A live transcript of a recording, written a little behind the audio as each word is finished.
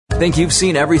Think you've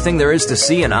seen everything there is to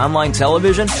see in online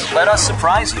television? Let us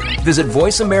surprise you. Visit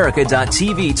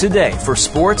voiceamerica.tv today for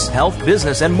sports, health,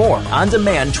 business, and more on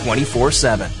demand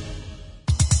 24/7.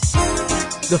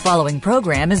 The following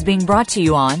program is being brought to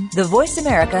you on the Voice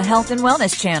America Health and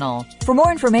Wellness Channel. For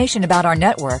more information about our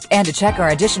network and to check our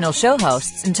additional show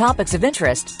hosts and topics of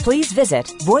interest, please visit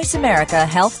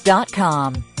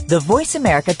voiceamericahealth.com. The Voice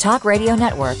America Talk Radio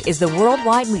Network is the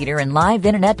worldwide leader in live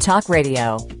Internet talk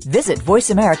radio. Visit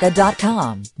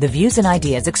voiceamerica.com. The views and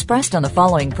ideas expressed on the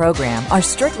following program are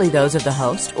strictly those of the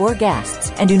host or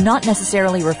guests and do not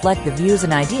necessarily reflect the views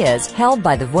and ideas held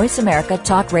by the Voice America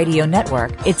Talk Radio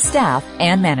Network, its staff,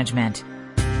 and management.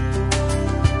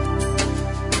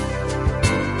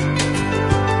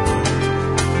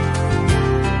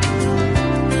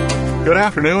 Good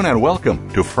afternoon and welcome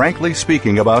to Frankly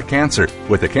Speaking About Cancer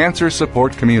with the Cancer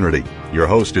Support Community. Your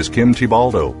host is Kim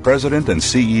Tibaldo, President and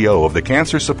CEO of the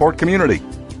Cancer Support Community.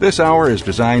 This hour is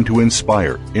designed to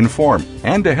inspire, inform,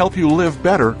 and to help you live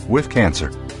better with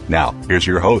cancer. Now, here's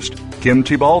your host, Kim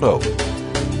Tibaldo.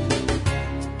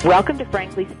 Welcome to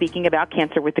Frankly Speaking About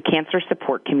Cancer with the Cancer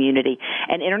Support Community,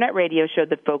 an internet radio show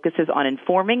that focuses on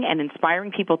informing and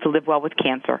inspiring people to live well with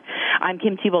cancer. I'm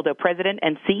Kim Tibaldo, President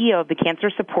and CEO of the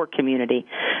Cancer Support Community.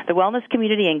 The wellness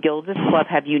community and Gilda's Club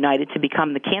have united to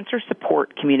become the Cancer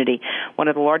Support Community, one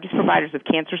of the largest providers of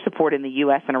cancer support in the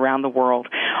U.S. and around the world.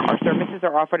 Our services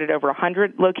are offered at over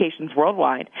 100 locations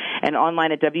worldwide and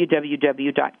online at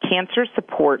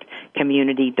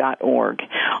www.cancersupportcommunity.org.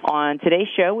 On today's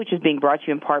show, which is being brought to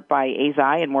you in part by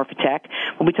AZI and Morphatec,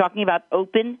 we'll be talking about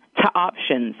Open to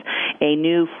Options, a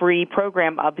new free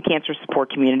program of the Cancer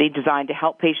Support Community designed to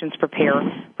help patients prepare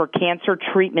for cancer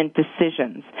treatment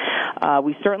decisions.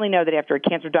 We certainly know that after a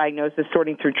cancer diagnosis,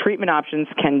 sorting through treatment options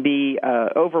can be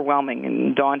overwhelming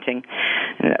and daunting.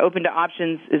 Open to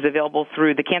Options is available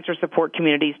through the Cancer Support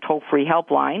Community's toll-free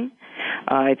helpline.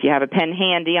 If you have a pen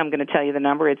handy, I'm going to tell you the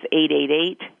number. It's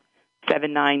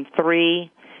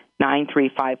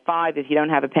 888-793-9355. If you don't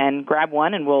have a pen, grab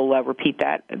one, and we'll repeat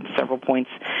that at several points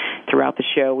throughout the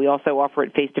show. We also offer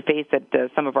it face-to-face at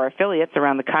some of our affiliates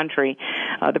around the country.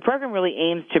 The program really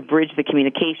aims to bridge the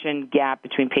communication gap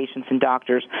between patients and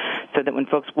doctors so that when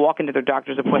folks walk into their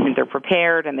doctor's appointment, they're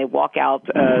prepared and they walk out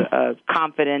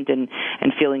confident and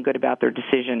feeling good about their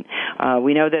decision.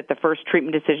 We know that the first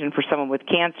treatment decision for someone with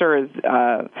cancer is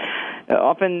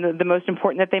often the most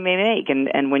important that they may make.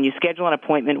 And when you schedule an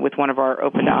appointment with one of our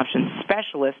Open to Options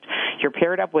specialists, you're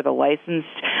paired up with a licensed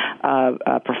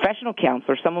professional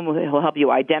counselor, someone who will help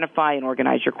you identify and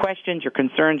organize your questions, your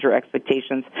concerns, your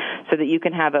expectations, so that you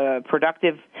can have a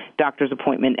productive doctor's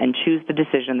appointment and choose the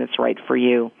decision that's right for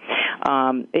you.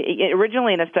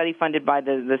 Originally in a study funded by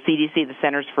the CDC, the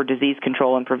Centers for Disease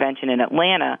Control and Prevention in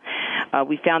Atlanta,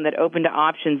 we found that Open to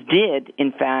Options did,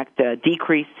 in fact,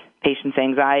 decrease patients'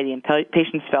 anxiety, and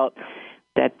patients felt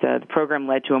that the program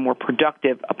led to a more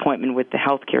productive appointment with the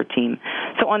healthcare team.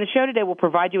 So on the show today, we'll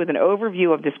provide you with an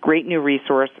overview of this great new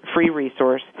resource, free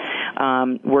resource.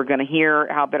 We're going to hear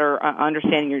how better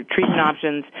understanding your treatment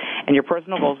options and your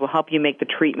personal goals will help you make the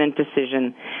treatment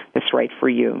decision that's right for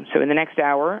you. So in the next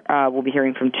hour, we'll be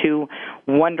hearing from two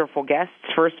wonderful guests.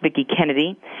 First, Vicki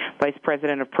Kennedy, Vice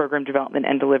President of Program Development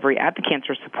and Delivery at the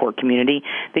Cancer Support Community.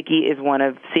 Vicki is one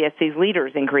of CSC's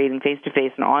leaders in creating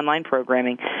face-to-face and online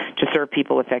programming to serve people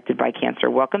affected by cancer.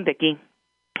 Welcome, Vicki.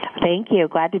 Thank you.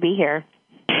 Glad to be here.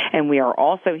 And we are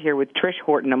also here with Trish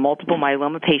Horton, a multiple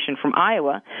myeloma patient from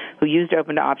Iowa who used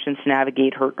Open to Options to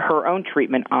navigate her own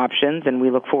treatment options, and we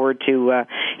look forward to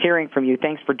hearing from you.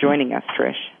 Thanks for joining us,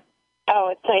 Trish. Oh,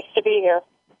 it's nice to be here.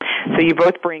 So you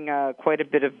both bring quite a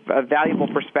bit of valuable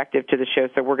perspective to the show,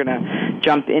 so we're going to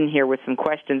jump in here with some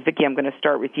questions. Vicki, I'm going to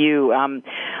start with you.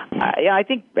 I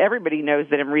think everybody knows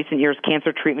that in recent years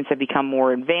cancer treatments have become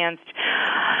more advanced,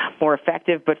 more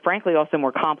effective, but frankly also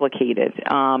more complicated.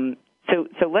 So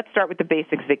let's start with the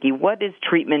basics, Vicki. What is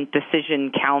treatment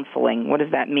decision counseling? What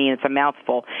does that mean? It's a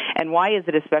mouthful. And why is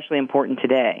it especially important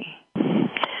today?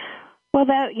 Well,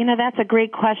 that's a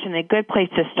great question, a good place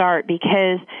to start,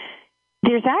 because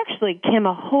there's actually, Kim,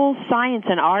 a whole science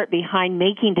and art behind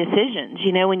making decisions.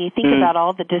 You know, when you think about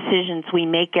all the decisions we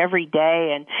make every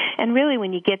day, and really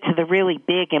when you get to the really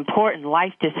big, important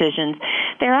life decisions,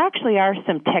 there actually are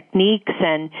some techniques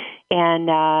and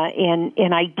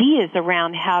ideas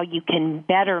around how you can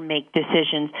better make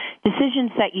decisions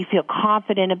that you feel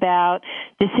confident about,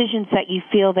 decisions that you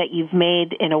feel that you've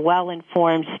made in a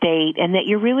well-informed state, and that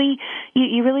you really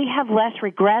have less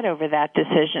regret over that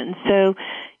decision. So,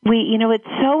 it's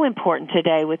so important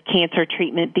today with cancer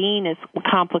treatment being as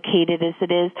complicated as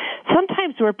it is.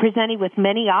 Sometimes we're presented with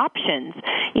many options.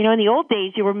 In the old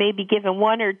days, you were maybe given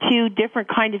one or two different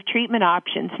kind of treatment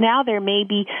options. Now there may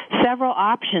be several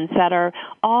options that are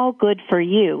all good for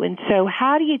you. And so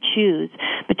how do you choose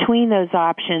between those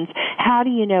options? How do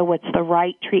you know what's the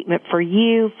right treatment for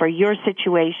you, for your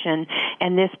situation,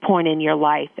 and this point in your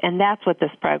life? And that's what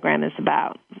this program is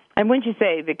about. And wouldn't you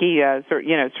say, Vicki,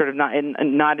 sort of not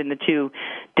in the too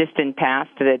distant past,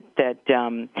 that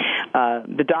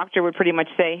the doctor would pretty much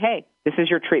say, "Hey, this is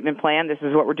your treatment plan. This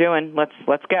is what we're doing.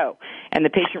 Let's go," and the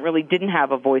patient really didn't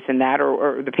have a voice in that,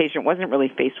 or the patient wasn't really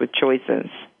faced with choices.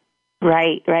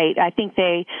 Right. I think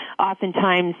they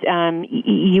oftentimes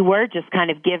you were just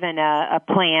kind of given a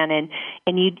plan,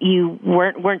 and you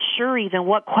weren't sure even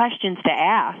what questions to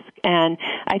ask. And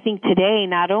I think today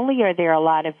not only are there a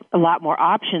lot more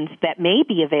options that may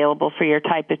be available for your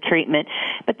type of treatment,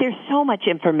 but there's so much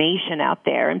information out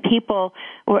there, and people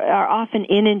are often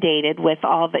inundated with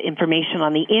all the information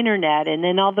on the internet and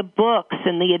then all the books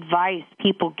and the advice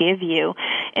people give you.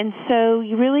 And so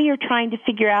you really are trying to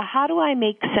figure out, how do I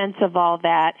make sense of all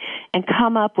that and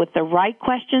come up with the right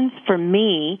questions for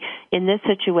me in this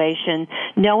situation,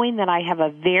 knowing that I have a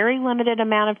very limited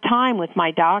amount of time with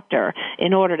my doctor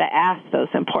in order to ask those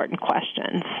important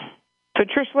questions. So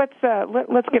Trish,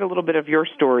 let's get a little bit of your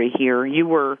story here. You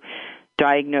were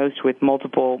diagnosed with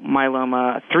multiple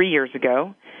myeloma 3 years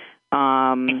ago.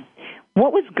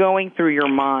 What was going through your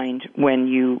mind when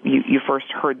you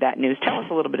first heard that news? Tell us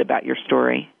a little bit about your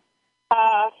story.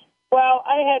 Well,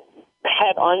 I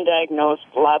had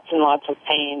undiagnosed lots and lots of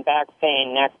pain, back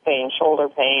pain, neck pain, shoulder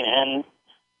pain, and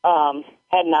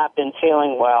had not been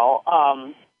feeling well.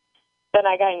 Then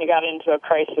I kind of got into a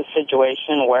crisis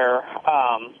situation where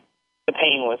the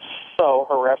pain was so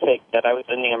horrific that I was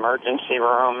in the emergency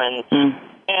room, and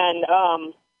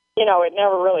it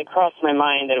never really crossed my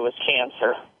mind that it was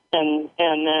cancer. And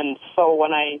then so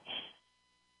when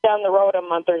down the road a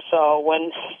month or so,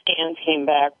 when scans came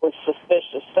back with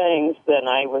suspicious things, then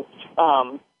I was,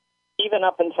 even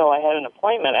up until I had an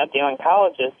appointment at the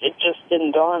oncologist, it just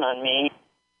didn't dawn on me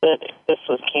that this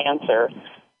was cancer.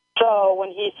 So when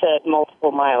he said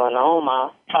multiple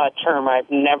myeloma, a term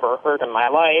I've never heard in my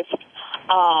life,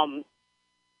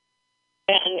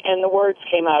 and the words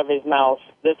came out of his mouth,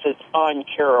 "This is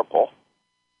uncurable,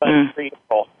 but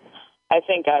treatable." I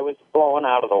think I was blown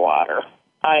out of the water.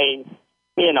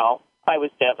 I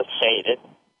was devastated.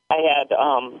 I had,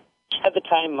 at the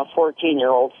time, a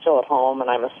 14-year-old still at home,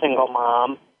 and I'm a single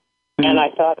mom. Mm-hmm. And I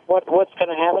thought, what's going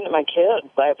to happen to my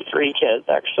kids? I have 3 kids,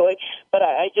 actually. But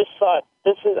I just thought,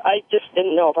 I just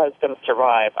didn't know if I was going to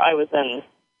survive. I was in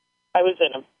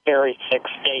a very sick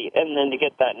state. And then to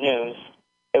get that news,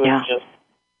 it was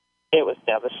it was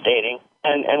devastating.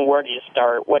 And where do you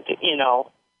start?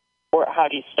 How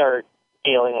do you start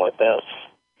dealing with this?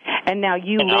 And now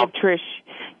Trish,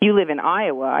 you live in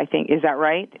Iowa, I think. Is that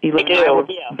right? You live in Iowa,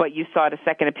 yeah. But you sought a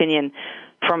second opinion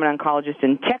from an oncologist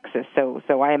in Texas, so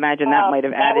I imagine that might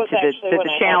have added to the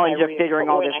challenge of figuring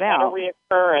all this out. When I had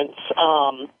a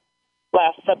reoccurrence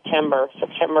last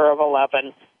September of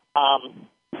 11, I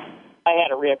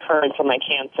had a reoccurrence of my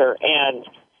cancer, and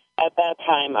at that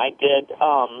time I did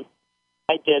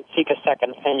seek a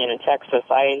second opinion in Texas.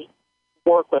 I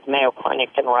work with Mayo Clinic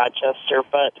in Rochester,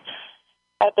 but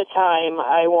at the time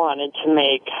I wanted to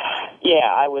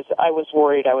I was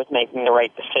worried I was making the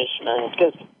right decision,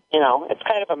 because it's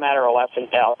kind of a matter of life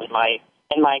and death in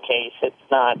my case.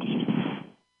 It's not,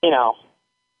 the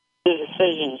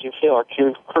decisions you feel are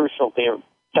crucial to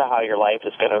how your life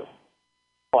is going to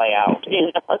play out.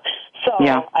 So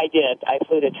yeah. I did. I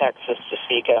flew to Texas to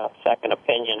seek a second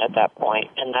opinion at that point,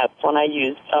 and that's when I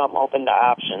used Open to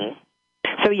Options.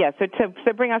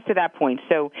 So bring us to that point.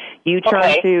 So you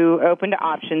turned to Open to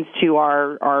Options, to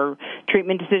our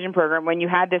treatment decision program when you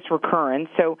had this recurrence.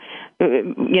 So,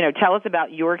 tell us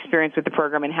about your experience with the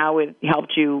program and how it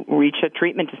helped you reach a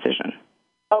treatment decision.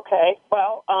 Okay.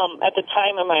 Well, at the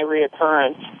time of my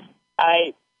reoccurrence,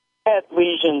 I had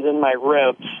lesions in my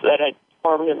ribs that had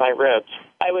formed in my ribs.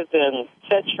 I was in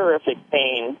such horrific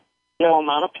pain. No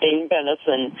amount of pain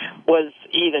medicine was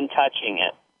even touching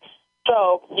it.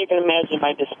 So you can imagine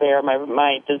my despair.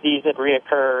 My disease had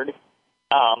reoccurred.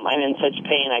 I'm in such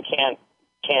pain. I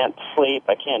can't sleep.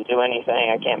 I can't do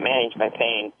anything. I can't manage my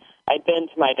pain. I'd been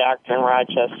to my doctor in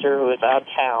Rochester, who was out of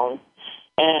town,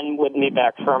 and wouldn't be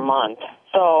back for a month.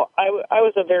 So I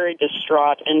was a very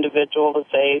distraught individual, to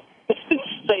say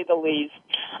the least.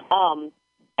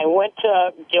 I went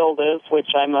to Gilda's,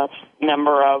 which I'm a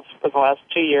member of for the last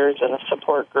 2 years, in a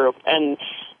support group, and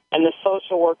and the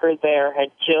social worker there had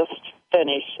just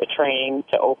finished a training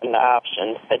to open the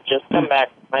options, had just come back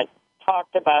and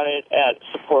talked about it at a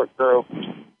support group,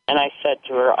 and I said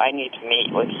to her, I need to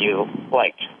meet with you,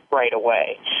 like, right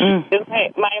away.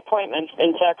 My appointment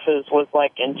in Texas was,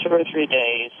 like, in 2 or 3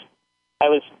 days. I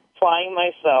was flying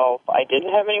myself. I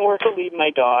didn't have anywhere to leave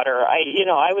my daughter.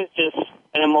 I was just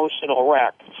an emotional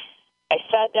wreck. I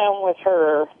sat down with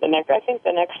her the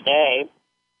next day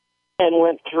and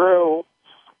went through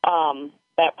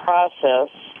that process,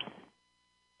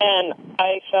 and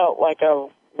I felt like a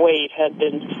weight had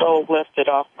been so lifted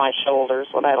off my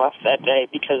shoulders when I left that day,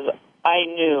 because I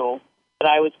knew that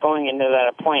I was going into that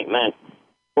appointment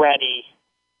ready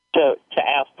to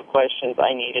ask the questions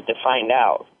I needed to find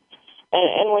out.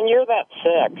 And when you're that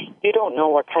sick, you don't know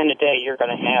what kind of day you're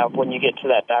going to have when you get to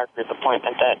that doctor's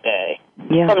appointment that day.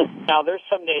 Yeah. Now, there's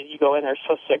some days you go in there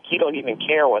so sick you don't even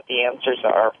care what the answers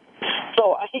are.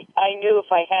 So I knew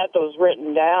if I had those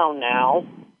written down now,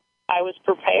 I was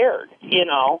prepared,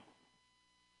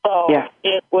 So yeah.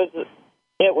 it was a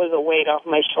weight off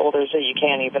my shoulders that you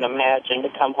can't even imagine, to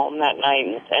come home that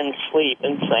night and sleep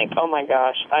and think, oh my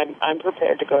gosh, I'm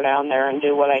prepared to go down there and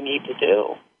do what I need to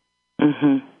do.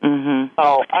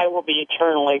 So I will be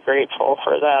eternally grateful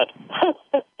for that,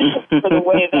 for the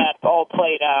way that all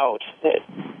played out. It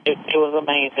was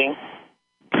amazing.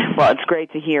 Well, it's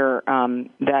great to hear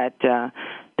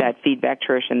that feedback,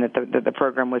 Trish, and that the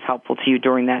program was helpful to you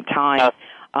during that time.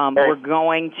 We're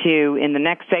going to, in the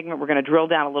next segment, we're going to drill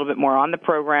down a little bit more on the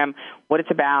program, what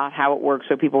it's about, how it works,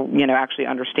 so people, actually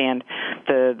understand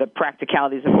the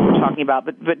practicalities of what we're talking about.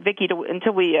 But Vicki,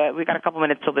 until we got a couple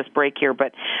minutes till this break here,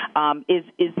 but is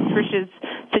Trish's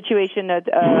situation a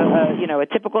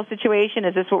typical situation?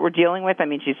 Is this what we're dealing with? I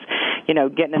mean, she's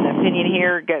getting an opinion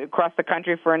here, across the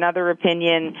country for another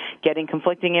opinion, getting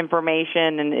conflicting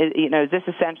information, and is this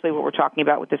essentially what we're talking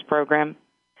about with this program?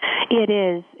 It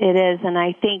is, and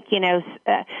I think,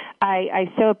 I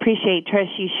so appreciate,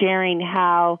 Trish, you sharing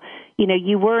how,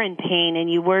 you were in pain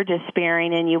and you were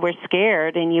despairing and you were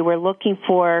scared and you were looking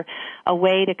for a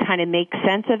way to kind of make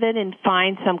sense of it and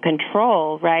find some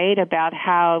control, right, about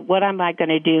what am I going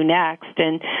to do next?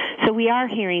 And so we are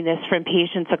hearing this from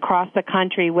patients across the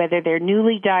country, whether they're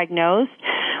newly diagnosed,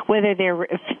 whether they're,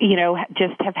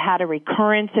 just have had a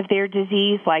recurrence of their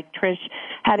disease like Trish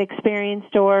had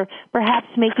experienced, or perhaps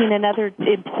making another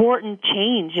important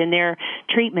change in their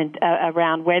treatment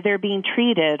around where they're being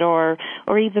treated, or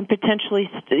even potentially,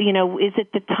 is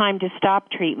it the time to stop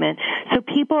treatment? So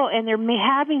people, and they're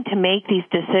having to make these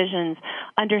decisions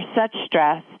under such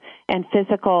stress and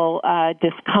physical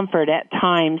discomfort at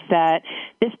times, that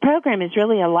this program is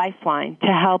really a lifeline to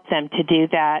help them to do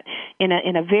that in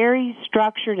a very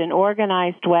structured and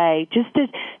organized way, just to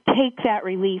take that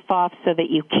relief off so that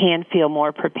you can feel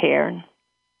more prepared.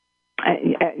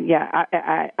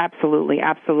 Absolutely.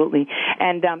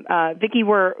 And Vicki,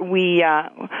 we're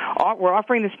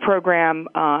offering this program,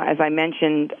 as I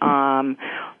mentioned,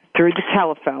 through the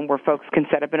telephone, where folks can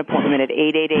set up an appointment at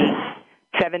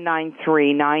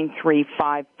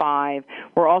 888-793-9355.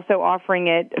 We're also offering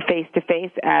it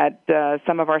face-to-face at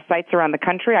some of our sites around the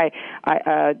country.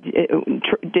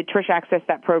 Did Trish access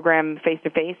that program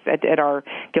face-to-face at our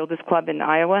Gilda's Club in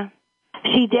Iowa?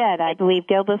 She did. I believe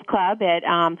Gilda's Club at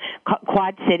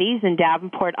Quad Cities in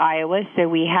Davenport, Iowa. So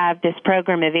we have this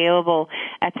program available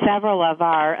at several of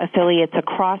our affiliates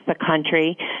across the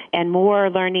country, and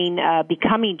more learning,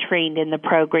 becoming trained in the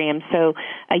program. So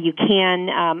you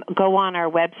can go on our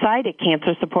website at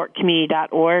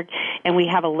cancersupportcommunity.org, and we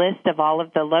have a list of all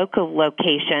of the local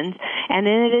locations. And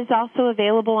then it is also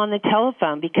available on the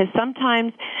telephone, because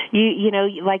sometimes,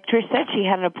 like Trish said, she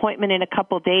had an appointment in a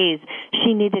couple days.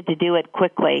 She needed to do it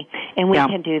quickly, and we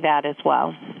can do that as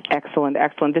well. Excellent.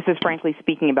 This is Frankly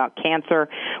Speaking About Cancer.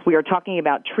 We are talking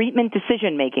about treatment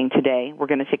decision-making today. We're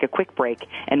going to take a quick break,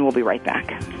 and we'll be right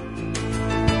back.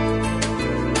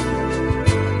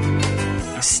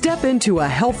 Step into a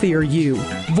healthier you.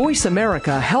 Voice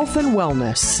America Health and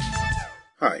Wellness.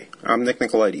 Hi, I'm Nick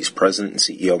Nicolaides, President and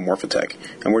CEO of Morphotek,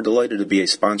 and we're delighted to be a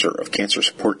sponsor of Cancer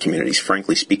Support Community's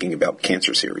Frankly Speaking About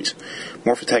Cancer series.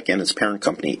 Morphotek and its parent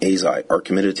company, Eisai, are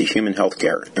committed to human health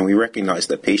care, and we recognize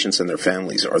that patients and their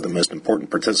families are the most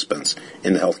important participants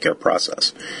in the healthcare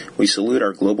process. We salute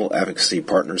our global advocacy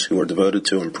partners who are devoted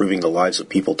to improving the lives of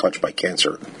people touched by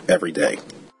cancer every day.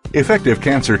 Effective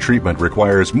cancer treatment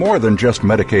requires more than just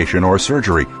medication or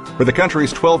surgery. For the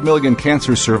country's 12 million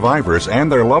cancer survivors and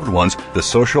their loved ones, the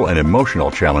social and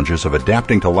emotional challenges of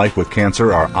adapting to life with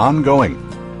cancer are ongoing.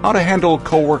 How to handle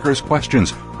coworkers'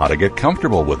 questions, how to get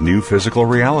comfortable with new physical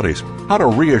realities, how to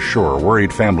reassure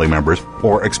worried family members,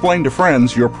 or explain to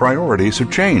friends your priorities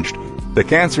have changed. The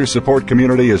Cancer Support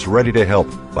Community is ready to help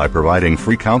by providing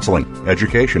free counseling,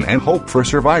 education, and hope for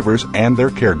survivors and their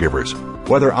caregivers.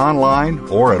 Whether online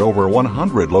or at over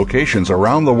 100 locations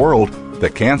around the world, the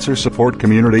Cancer Support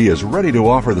Community is ready to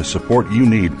offer the support you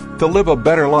need to live a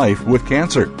better life with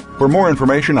cancer. For more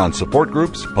information on support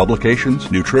groups,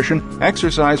 publications, nutrition,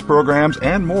 exercise programs,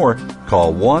 and more,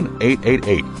 call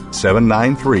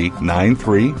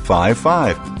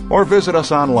 1-888-793-9355 or visit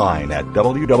us online at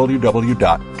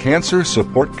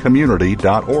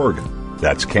www.cancersupportcommunity.org.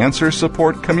 That's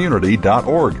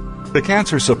cancersupportcommunity.org. The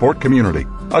Cancer Support Community,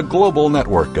 a global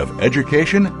network of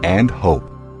education and hope.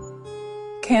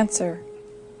 Cancer.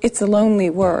 It's a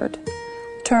lonely word.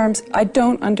 Terms I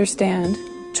don't understand.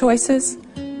 Choices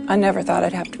I never thought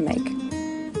I'd have to make.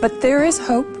 But there is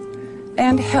hope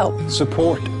and help.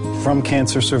 Support from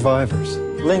cancer survivors.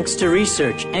 Links to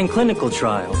research and clinical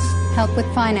trials. Help with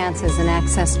finances and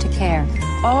access to care.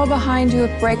 All behind you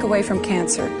at Breakaway from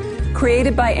Cancer.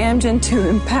 Created by Amgen to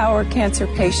empower cancer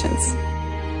patients.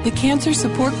 The Cancer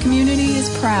Support Community is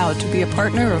proud to be a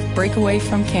partner of Breakaway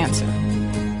from Cancer.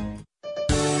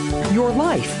 Your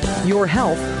life, your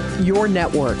health, your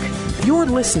network. You're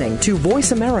listening to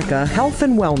Voice America Health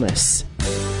and Wellness.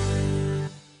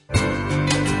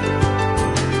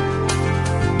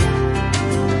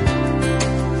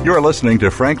 You're listening to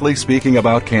Frankly Speaking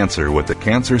About Cancer with the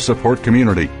Cancer Support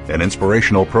Community, an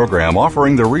inspirational program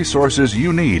offering the resources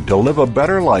you need to live a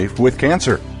better life with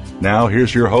cancer. Now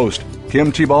here's your host,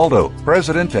 Kim Thiboldeaux,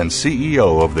 President and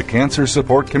CEO of the Cancer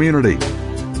Support Community.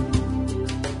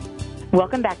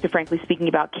 Welcome back to Frankly Speaking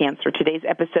About Cancer. Today's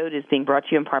episode is being brought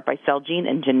to you in part by Celgene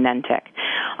and Genentech.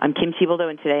 I'm Kim Thiboldeaux,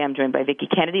 and today I'm joined by Vicki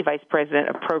Kennedy, Vice President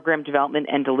of Program Development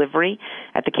and Delivery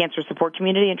at the Cancer Support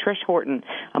Community, and Trish Horton,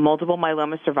 a multiple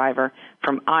myeloma survivor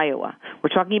from Iowa. We're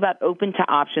talking about Open to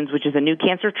Options, which is a new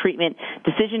cancer treatment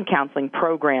decision counseling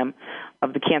program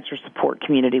of the Cancer Support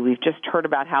Community. We've just heard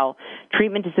about how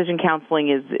treatment decision counseling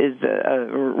is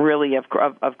really of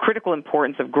critical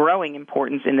importance, of growing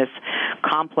importance in this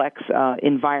complex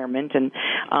environment. And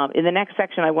in the next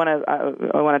section, I want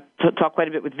to talk quite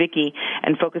a bit with Vicki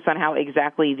and focus on how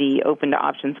exactly the Open to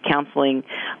Options counseling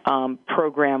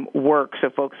program works, so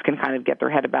folks can kind of get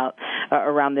their head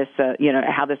around this,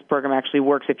 how this program actually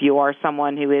works. If you are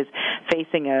someone who is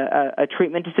facing a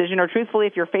treatment decision, or truthfully,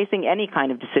 if you're facing any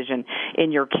kind of decision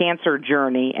in your cancer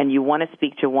journey and you want to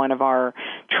speak to one of our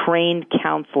trained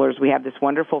counselors, we have this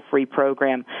wonderful free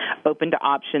program, Open to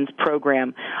Options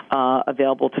program,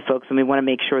 available to folks, and we want to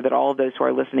make sure that all of those who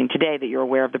are listening today that you're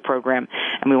aware of the program,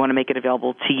 and we want to make it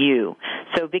available to you.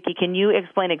 So, Vicki, can you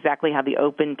explain exactly how the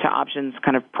Open to Options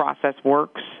kind of process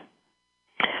works?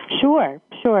 Sure.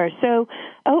 So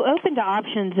Open to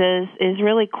Options is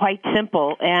really quite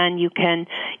simple, and you can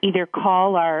either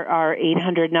call our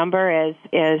 800 number, as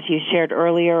you shared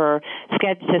earlier, or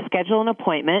to schedule an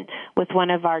appointment with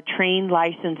one of our trained,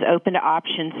 licensed Open to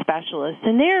Options specialists.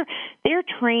 And they're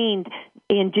trained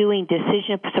in doing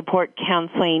decision support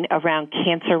counseling around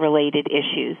cancer-related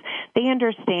issues. They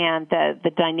understand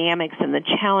the dynamics and the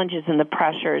challenges and the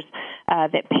pressures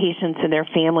that patients and their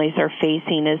families are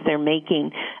facing as they're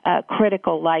making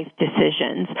critical life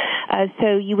decisions.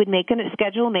 So you would make an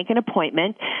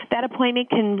appointment. That appointment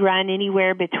can run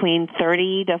anywhere between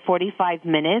 30 to 45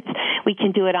 minutes. We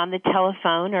can do it on the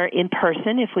telephone or in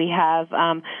person if we have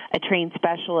a trained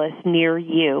specialist near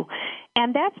you.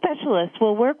 And that specialist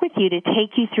will work with you to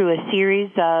take you through a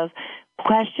series of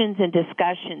questions and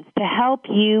discussions to help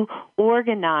you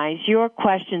organize your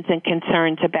questions and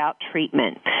concerns about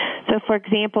treatment. So, for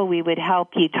example, we would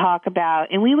help you talk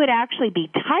about, and we would actually be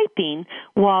typing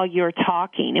while you're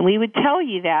talking, and we would tell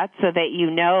you that so that you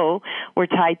know we're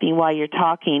typing while you're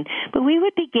talking, but we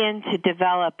would begin to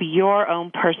develop your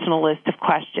own personal list of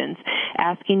questions,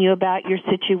 asking you about your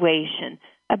situation,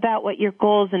 about what your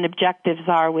goals and objectives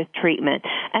are with treatment,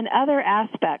 and other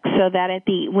aspects, so that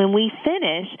when we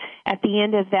finish at the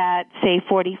end of that, say,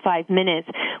 45 minutes,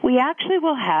 we actually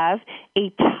will have a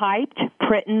typed,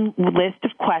 written list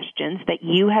of questions that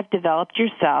you have developed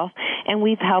yourself, and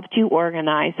we've helped you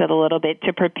organize it a little bit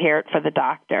to prepare it for the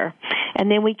doctor.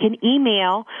 And then we can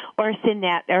email or send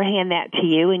that or hand that to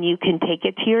you, and you can take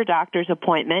it to your doctor's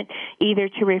appointment, either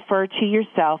to refer to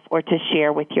yourself or to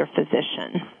share with your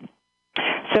physician.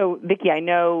 So, Vicki, I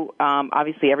know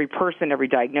obviously every person, every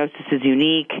diagnosis is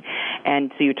unique,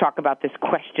 and so you talk about this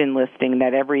question listing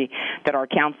that our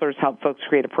counselors help folks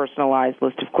create a personalized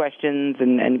list of questions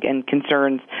and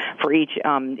concerns for each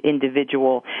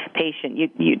individual patient.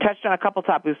 You touched on a couple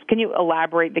topics. Can you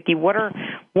elaborate, Vicki? What are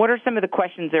some of the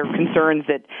questions or concerns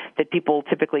that people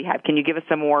typically have? Can you give us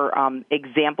some more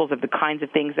examples of the kinds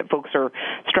of things that folks are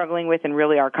struggling with and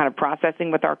really are kind of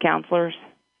processing with our counselors?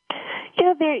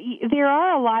 There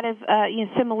are a lot of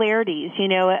similarities.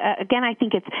 Again,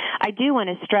 I do want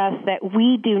to stress that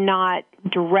we do not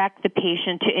direct the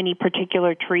patient to any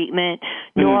particular treatment,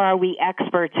 nor are we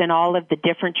experts in all of the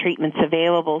different treatments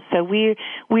available. So we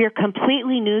are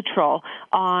completely neutral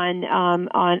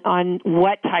on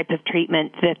what type of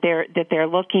treatment that they're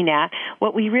looking at.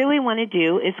 What we really want to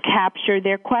do is capture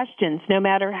their questions, no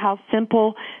matter how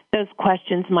simple those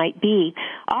questions might be.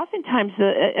 Oftentimes,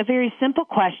 a very simple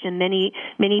question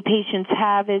many patients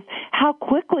have is, how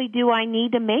quickly do I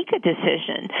need to make a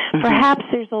decision? Mm-hmm. Perhaps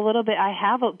there's a little bit,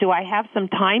 do I have some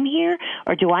time here,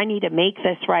 or do I need to make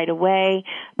this right away?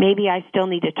 Maybe I still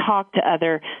need to talk to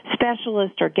other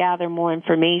specialists or gather more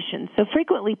information. So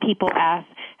frequently people ask,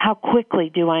 how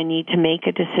quickly do I need to make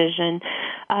a decision?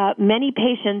 Many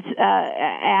patients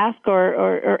ask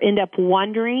or end up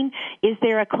wondering, is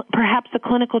there perhaps a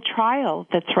clinical trial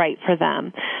that's right for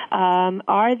them?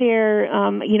 Are there,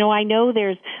 I know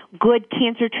there's good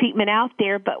cancer treatment out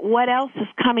there, but what else is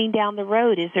coming down the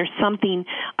road? Is there something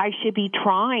I should be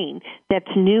trying that's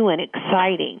new and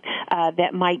exciting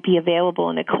that might be available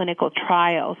in a clinical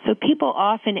trial? So people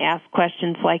often ask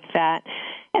questions like that.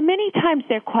 And many times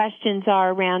their questions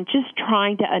are around just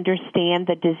trying to understand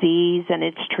the disease and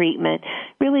its treatment.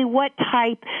 Really, what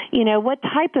type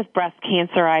of breast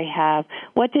cancer I have?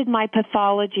 What did my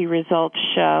pathology results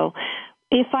show?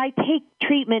 If I take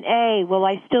treatment A, will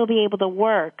I still be able to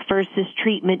work versus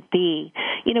treatment B?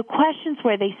 Questions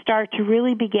where they start to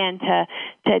really begin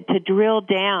to drill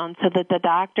down so that the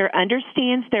doctor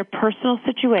understands their personal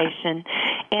situation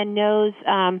and knows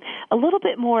a little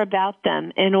bit more about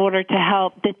them in order to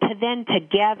help to then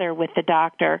together with the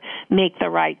doctor make the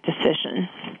right decision.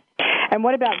 And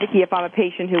what about, Vicki, if I'm a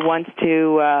patient who wants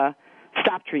to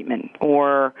stop treatment,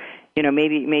 or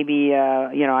maybe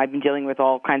I've been dealing with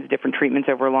all kinds of different treatments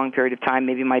over a long period of time.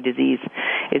 Maybe my disease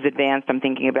is advanced. I'm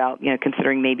thinking about,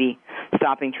 considering maybe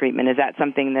stopping treatment. Is that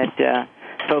something that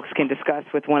folks can discuss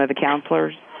with one of the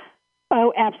counselors?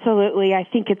 Oh, absolutely. I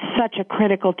think it's such a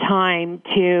critical time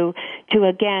to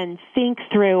again, think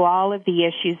through all of the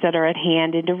issues that are at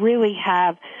hand and to really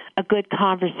have a good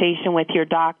conversation with your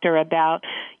doctor about,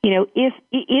 is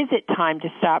it time to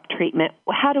stop treatment?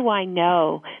 How do I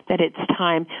know that it's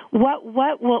time?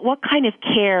 What kind of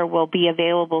care will be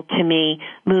available to me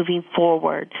moving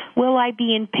forward? Will I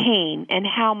be in pain, and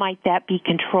how might that be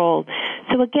controlled?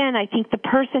 So again, I think the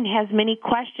person has many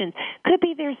questions. Could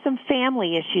be there's some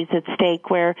family issues at stake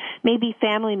where maybe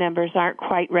family members aren't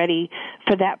quite ready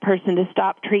for that person to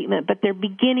stop treatment, but they're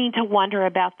beginning to wonder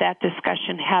about that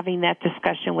discussion, having that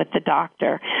discussion with the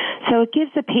doctor. So it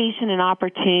gives the patient an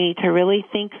opportunity to really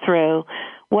think through,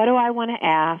 what do I want to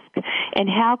ask, and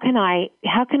how can I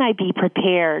be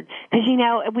prepared? Because,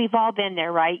 we've all been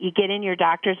there, right? You get in your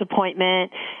doctor's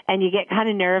appointment and you get kind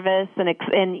of nervous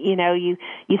and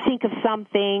you think of some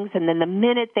things, and then the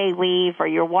minute they leave or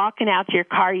you're walking out to your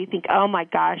car, you think, oh my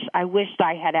gosh, I wished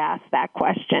I had asked that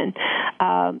question.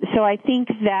 So I think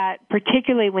that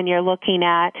particularly when you're looking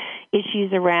at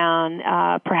issues around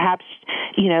perhaps,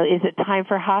 is it time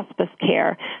for hospice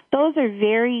care? Those are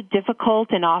very difficult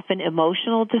and often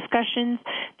emotional discussions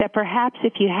that perhaps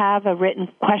if you have a written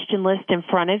question list in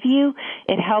front of you,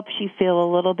 it helps you feel a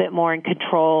little bit more in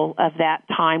control of that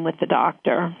time with the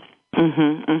doctor.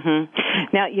 Mm-hmm,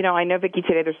 mm-hmm. Now, I know, Vicki,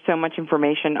 today there's so much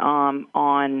information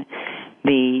on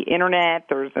the Internet.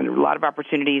 There's a lot of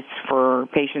opportunities for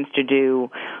patients to do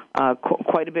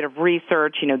quite a bit of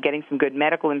research, getting some good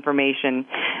medical information,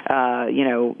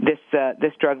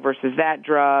 this drug versus that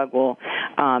drug. Well,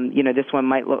 this one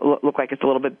might look like it's a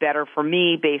little bit better for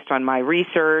me based on my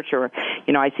research, or,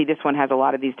 I see this one has a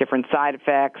lot of these different side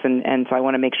effects, and so I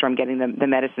want to make sure I'm getting the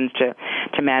medicines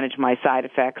to manage my side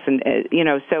effects. And,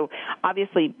 so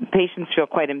obviously patients feel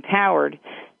quite empowered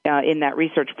in that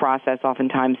research process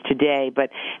oftentimes today, but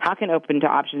how can open to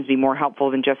options be more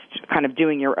helpful than just kind of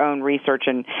doing your own research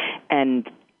and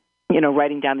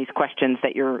writing down these questions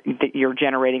that you're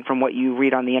generating from what you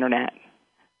read on the Internet?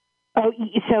 Oh,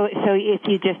 so if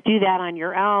you just do that on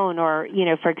your own, or,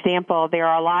 for example, there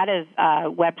are a lot of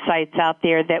websites out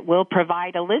there that will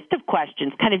provide a list of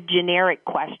questions, kind of generic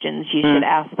questions you should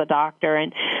ask the doctor.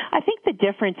 And I think the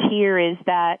difference here is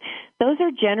that those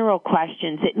are general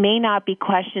questions. It may not be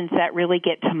questions that really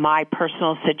get to my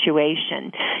personal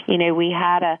situation. We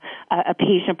had a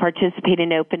patient participate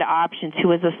in Open to Options who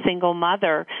was a single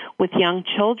mother with young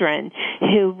children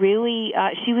who really,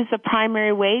 she was the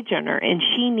primary wage earner, and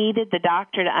she needed the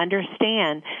doctor to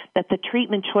understand that the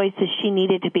treatment choices she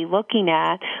needed to be looking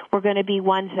at were going to be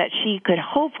ones that she could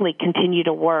hopefully continue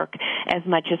to work as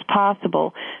much as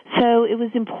possible. So it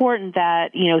was important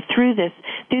that, through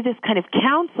this kind of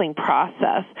counseling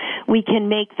process, we can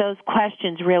make those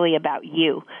questions really about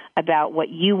you, about what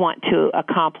you want to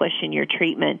accomplish in your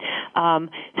treatment.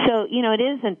 So, it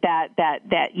isn't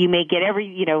that you may get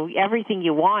everything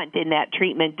you want in that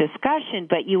treatment discussion,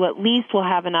 but you at least will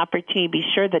have an opportunity to be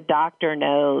sure the doctor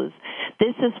knows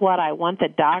this is what I want the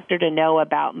doctor to know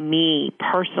about me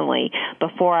personally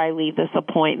before I leave this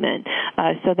appointment,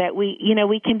 so that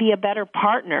we can be a better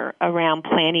partner around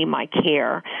planning my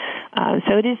care.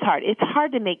 So it is hard. It's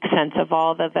hard to make sense of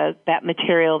all that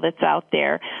material that's out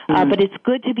there, but it's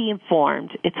good to be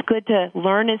informed. It's good to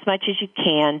learn as much as you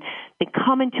can, then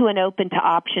come into an Open to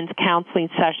Options counseling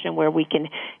session where we can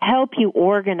help you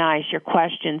organize your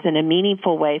questions in a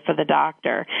meaningful way for the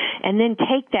doctor, and then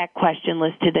take that question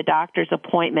list to the doctor's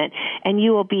appointment, and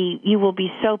you will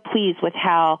be so pleased with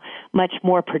how much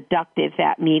more productive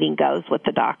that meeting goes with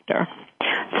the doctor.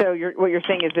 So what you're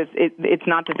saying is it's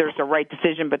not that there's a right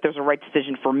decision, but there's a right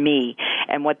decision for me,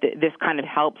 and this kind of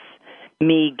helps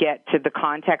me get to the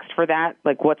context for that,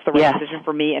 like what's the right decision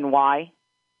for me and why?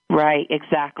 Right,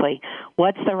 exactly.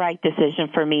 What's the right decision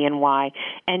for me and why?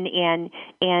 And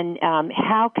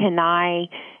how can I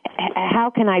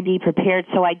be prepared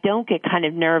so I don't get kind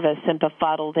of nervous and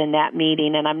befuddled in that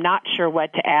meeting and I'm not sure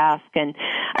what to ask? And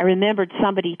I remembered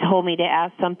somebody told me to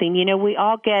ask something. We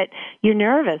all you're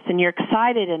nervous and you're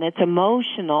excited and it's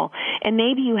emotional, and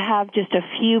maybe you have just a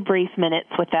few brief minutes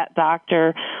with that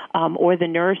doctor or the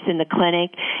nurse in the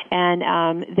clinic,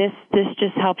 and this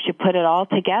just helps you put it all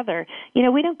together.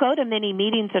 We don't go to many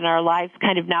meetings in our lives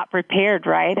kind of not prepared,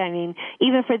 right? I mean,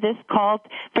 even for this call,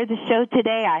 for the show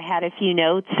today, I had a few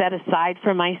notes set aside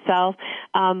for myself.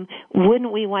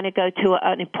 Wouldn't we want to go to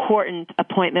an important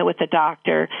appointment with a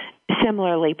doctor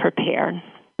similarly prepared?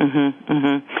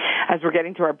 As we're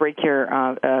getting to our break here,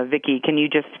 Vicki, can you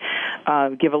just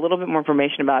give a little bit more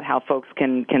information about how folks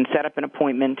can set up an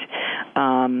appointment?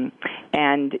 And,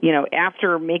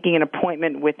 after making an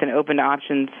appointment with an Open to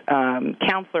Options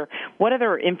counselor, what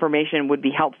other information would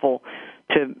be helpful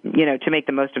to make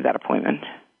the most of that appointment?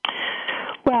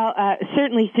 Well,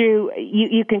 certainly through,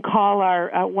 you can call our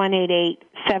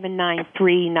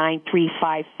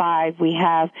 1-888-793-9355. We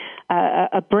have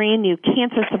a brand new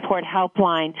cancer support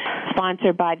helpline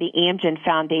sponsored by the Amgen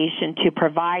Foundation to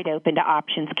provide Open to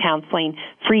Options counseling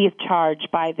free of charge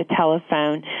by the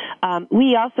telephone.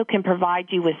 We also can provide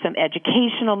you with some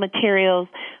educational materials.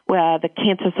 The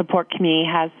cancer support community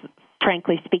has,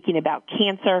 frankly speaking, about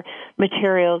cancer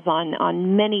materials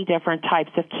on many different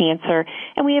types of cancer,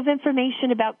 and we have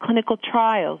information about clinical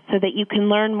trials so that you can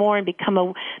learn more and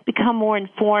become more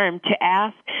informed to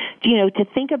ask, to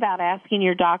think about asking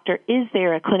your doctor, is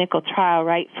there a clinical trial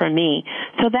right for me?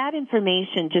 So that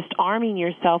information, just arming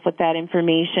yourself with that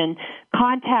information,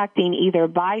 contacting either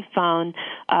by phone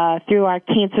through our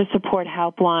cancer support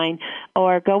helpline,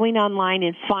 or going online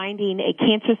and finding a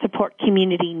cancer support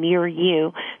community near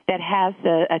you that has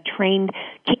a trained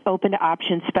Open to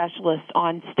Options specialist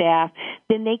on staff,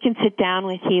 then they can sit down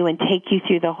with you and take you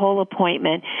through the whole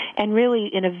appointment and really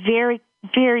in a very,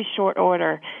 very short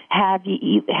order have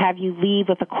you leave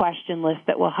with a question list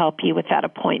that will help you with that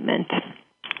appointment.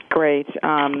 Great.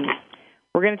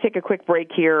 We're going to take a quick break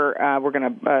here.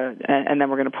 And then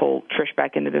we're going to pull Trish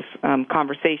back into this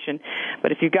conversation.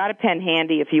 But if you've got a pen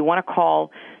handy, if you want to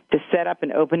call to set up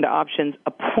an Open to Options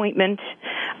appointment,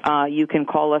 you can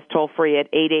call us toll free at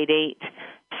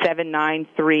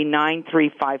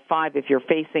 888-793-9355 if you're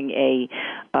facing a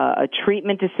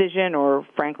treatment decision or,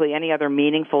 frankly, any other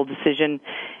meaningful decision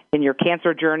in your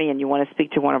cancer journey and you want to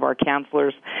speak to one of our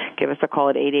counselors. Give us a call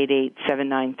at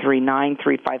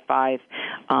 888-793-9355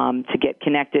 to get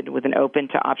connected with an Open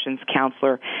to Options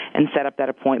counselor and set up that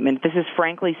appointment. This is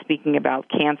Frankly Speaking About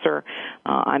Cancer.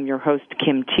 I'm your host,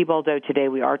 Kim Thiboldeaux. Today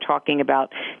we are talking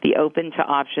about the Open to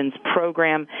Options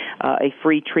program, a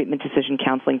free treatment decision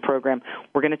counseling program.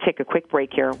 We're going to take a quick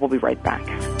break here. We'll be right back.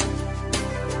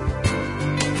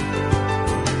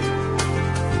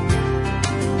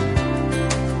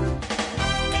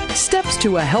 Steps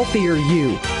to a healthier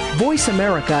you. Voice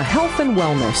America Health and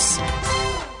Wellness.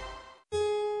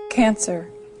 Cancer.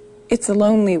 It's a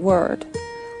lonely word.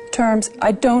 Terms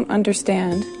I don't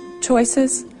understand.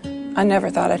 Choices I never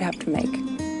thought I'd have to make.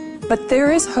 But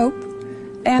there is hope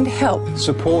and help.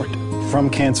 Support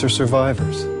from cancer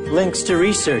survivors. Links to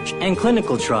research and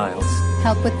clinical trials.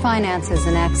 Help with finances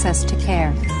and access to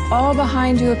care. All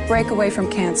behind you at Breakaway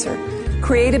from Cancer,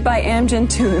 created by Amgen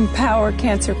to empower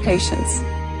cancer patients.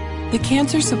 The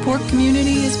cancer support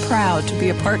community is proud to be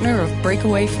a partner of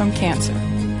Breakaway from Cancer.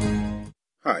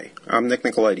 Hi, I'm Nick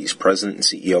Nicolaides, President and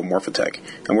CEO of Morphotek,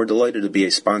 and we're delighted to be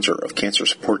a sponsor of Cancer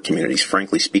Support Community's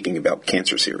Frankly Speaking About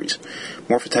Cancer series.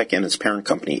 Morphotek and its parent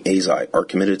company, Eisai, are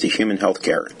committed to human health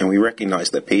care, and we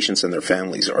recognize that patients and their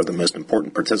families are the most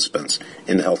important participants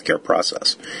in the healthcare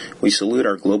process. We salute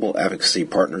our global advocacy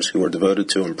partners who are devoted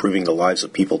to improving the lives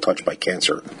of people touched by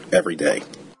cancer every day.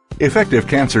 Effective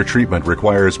cancer treatment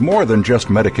requires more than just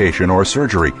medication or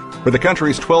surgery. For the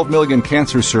country's 12 million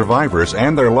cancer survivors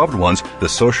and their loved ones, the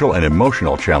social and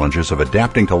emotional challenges of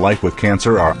adapting to life with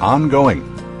cancer are ongoing.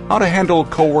 How to handle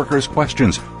coworkers'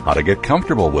 questions, how to get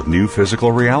comfortable with new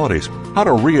physical realities, how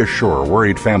to reassure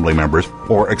worried family members,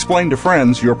 or explain to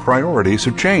friends your priorities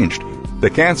have changed.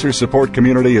 The Cancer Support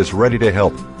Community is ready to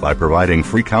help by providing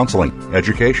free counseling,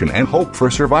 education, and hope for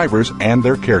survivors and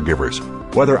their caregivers.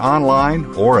 Whether online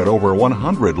or at over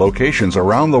 100 locations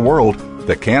around the world,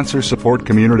 the Cancer Support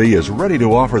Community is ready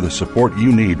to offer the support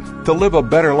you need to live a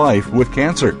better life with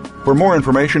cancer. For more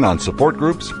information on support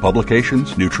groups,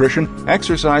 publications, nutrition,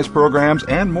 exercise programs,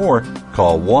 and more,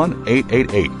 call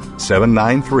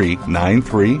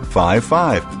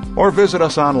 1-888-793-9355 or visit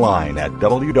us online at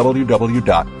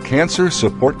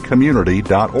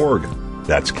www.cancersupportcommunity.org.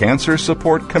 That's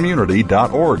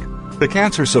cancersupportcommunity.org. The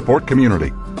Cancer Support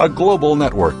Community, a global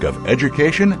network of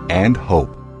education and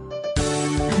hope.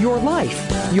 Your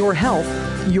life, your health,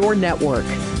 your network.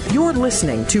 You're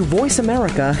listening to Voice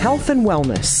America Health and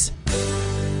Wellness.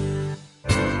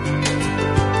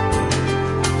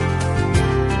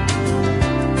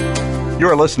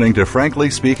 You're listening to Frankly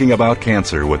Speaking About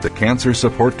Cancer with the Cancer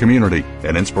Support Community,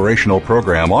 an inspirational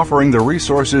program offering the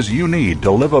resources you need to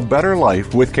live a better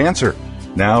life with cancer.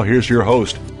 Now here's your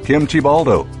host, Kim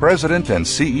Thiboldeaux, President and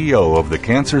CEO of the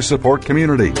Cancer Support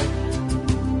Community.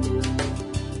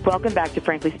 Welcome back to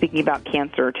Frankly Speaking About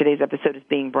Cancer. Today's episode is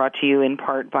being brought to you in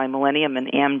part by Millennium and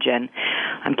Amgen.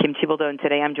 I'm Kim Thiboldeaux, and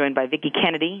today I'm joined by Vicki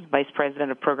Kennedy, Vice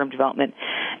President of Program Development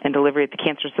and Delivery at the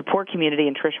Cancer Support Community,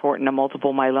 and Trish Horton, a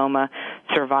multiple myeloma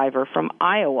survivor from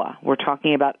Iowa. We're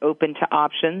talking about Open to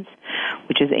Options,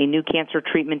 which is a new cancer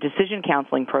treatment decision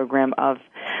counseling program of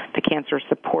the Cancer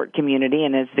Support Community.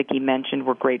 And as Vicki mentioned,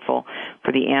 we're grateful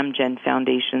for the Amgen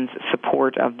Foundation's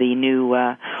support of the new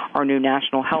our new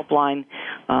national helpline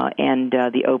and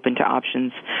the Open to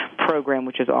Options program,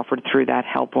 which is offered through that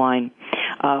helpline.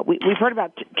 We've heard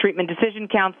about treatment decision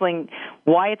counseling,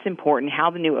 why it's important,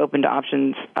 how the new Open to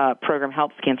Options program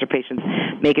helps cancer patients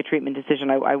make a treatment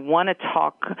decision. I want to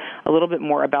talk a little bit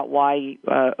more about why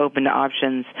Open to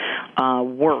Options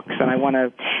works, and I want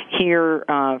to hear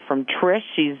from Trish.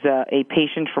 She's a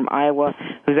patient from Iowa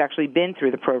who's actually been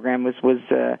through the program, was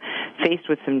faced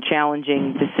with some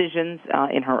challenging decisions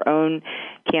in her own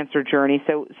cancer journey.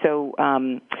 So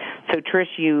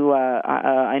Trish, you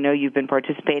I know you've been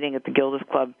participating at the Gilda's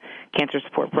Club Cancer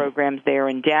Support Programs there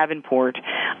in Davenport.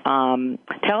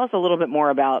 Tell us a little bit more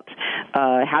about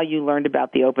how you learned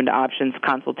about the Open to Options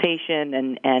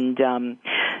consultation and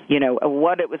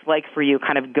what it was like for you,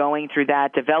 kind of going through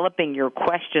that, developing your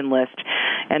question list,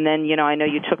 and then I know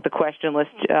you took the question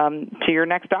list to your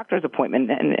next doctor's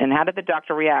appointment. And how did the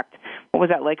doctor react? What was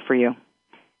that like for you?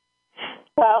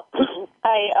 Well,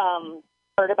 I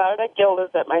heard about it at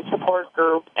Gilda's at my support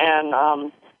group, and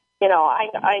I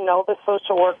know the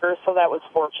social worker, so that was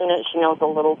fortunate. She knows a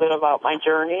little bit about my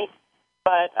journey,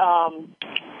 but I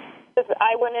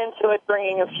went into it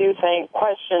bringing a few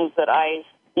questions that I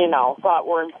thought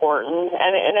were important,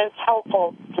 and it's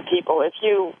helpful to people.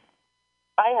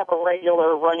 I have a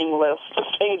regular running list of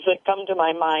things that come to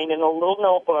my mind in a little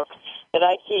notebook that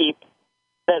I keep,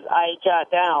 that I jot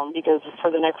down, because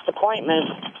for the next appointment,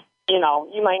 you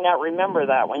might not remember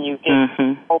that when you get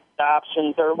open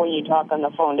options or when you talk on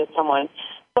the phone to someone.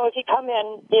 So if you come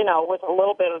in, with a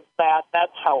little bit of that,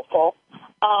 that's helpful.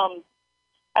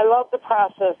 I love the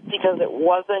process because it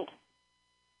wasn't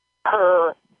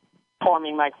her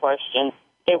forming my question.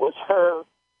 It was her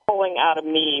pulling out of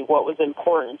me what was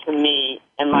important to me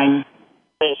and my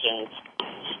decisions.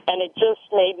 And it just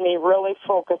made me really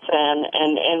focus in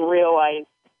and realize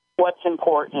what's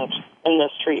important in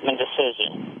this treatment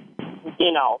decision.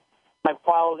 My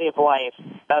quality of life,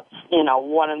 that's,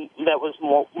 that was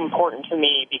more important to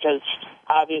me, because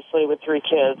obviously with 3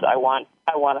 kids, I want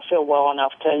to feel well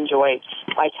enough to enjoy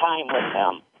my time with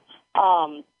them.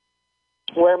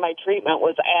 Where my treatment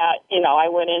was at, I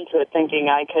went into it thinking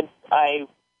I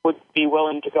would be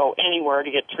willing to go anywhere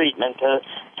to get treatment to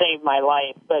save my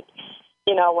life. But,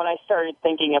 when I started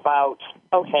thinking about,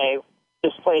 okay,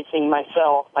 displacing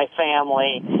myself, my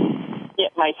family,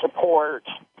 my support,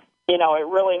 it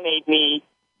really made me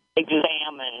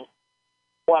examine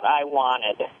what I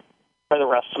wanted for the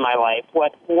rest of my life,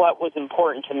 what was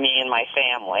important to me and my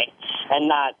family, and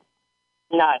not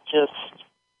just,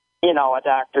 a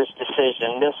doctor's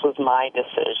decision. This was my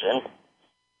decision.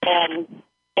 And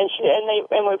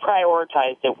we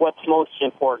prioritized it, what's most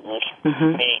important to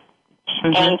me.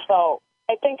 Mm-hmm. And so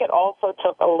I think it also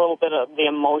took a little bit of the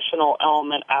emotional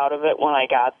element out of it when I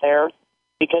got there,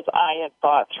 because I had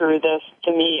thought through this.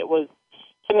 To me,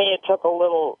 it took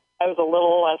I was a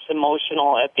little less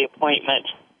emotional at the appointment,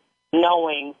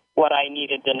 knowing what I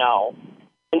needed to know.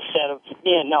 Instead of,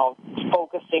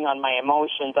 focusing on my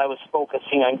emotions, I was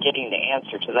focusing on getting the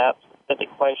answer to that specific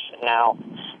question now.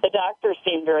 The doctor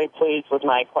seemed very pleased with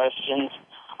my questions.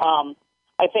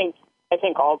 I think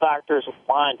all doctors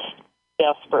want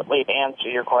desperately to answer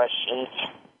your questions,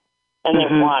 and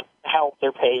they want to help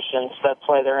their patients. That's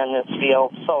why they're in this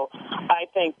field. So I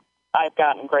think I've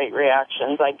gotten great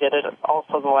reactions. I did it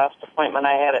also the last appointment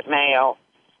I had at Mayo,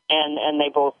 and they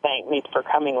both thanked me for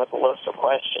coming with a list of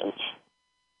questions.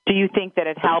 Do you think that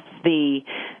it helps the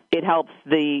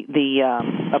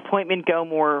appointment go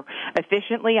more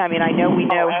efficiently? I mean, I know we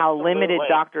know how limited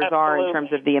doctors are in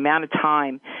terms of the amount of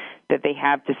time that they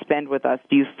have to spend with us.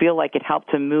 Do you feel like it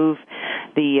helped to move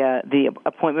the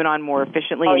appointment on more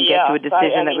efficiently and get to a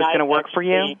decision that was going to work for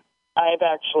you? I've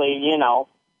actually,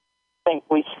 think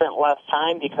we spent less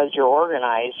time because you're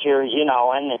organized.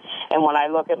 And when I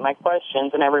look at my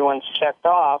questions and everyone's checked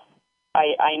off,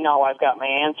 I know I've got my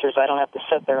answers. I don't have to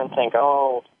sit there and think,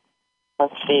 oh,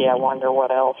 let's see, I wonder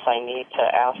what else I need to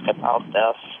ask about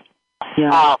this.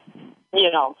 Yeah.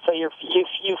 So you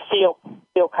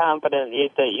feel confident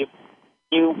that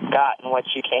you've gotten what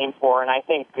you came for, and I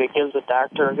think it gives the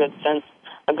doctor a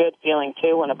good feeling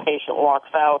too when a patient walks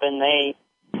out and they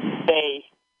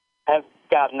have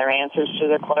gotten their answers to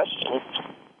their questions.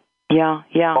 Yeah.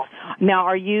 Now,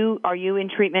 are you in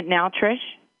treatment now, Trish?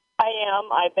 I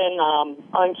am. I've been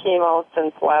on chemo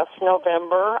since last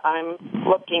November. I'm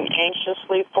looking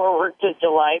anxiously forward to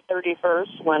July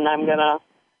 31st when I'm going to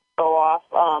go off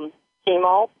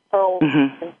chemo. So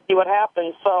see what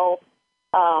happens. So,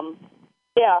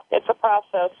 it's a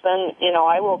process, and,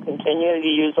 I will continue to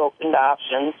use open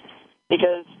options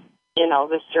because,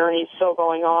 this journey is still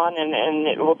going on, and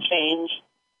it will change.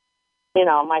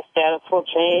 My status will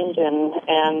change, and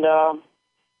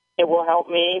it will help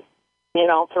me,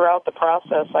 throughout the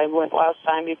process. I went last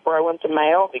time before I went to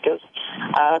Mayo because,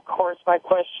 of course, my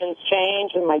questions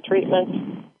change and my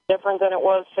treatment's different than it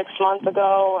was 6 months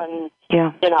ago, and,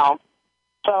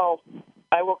 so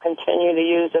I will continue to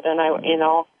use it, and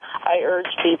I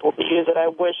urge people to use it. I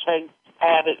wish I'd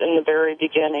had it in the very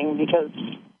beginning because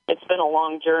it's been a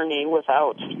long journey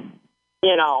without,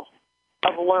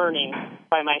 of learning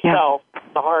by myself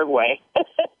the hard way.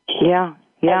 And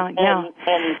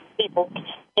people,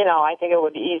 I think it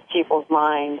would ease people's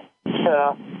mind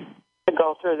to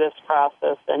go through this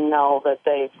process and know that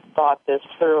they've thought this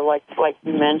through. Like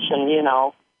you mentioned,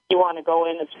 you want to go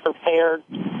in as prepared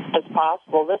as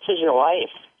possible. This is your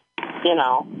life, and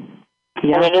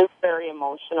it is very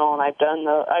emotional. And I've done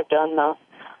the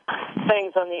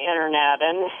things on the internet,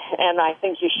 and I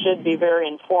think you should be very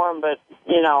informed. But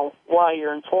while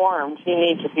you're informed, you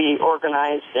need to be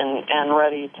organized and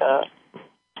ready to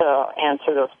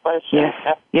answer those questions.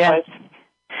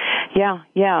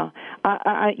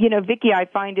 Vicki, I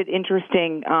find it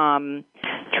interesting.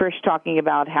 Trish talking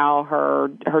about how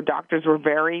her doctors were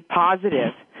very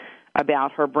positive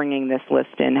about her bringing this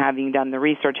list in, having done the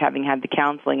research, having had the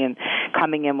counseling, and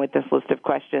coming in with this list of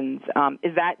questions.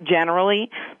 Is that generally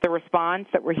the response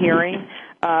that we're hearing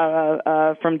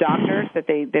from doctors, that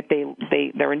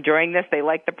they're enjoying this, they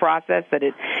like the process, that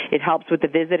it helps with the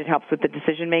visit, it helps with the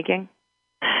decision making?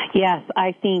 Yes,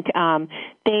 I think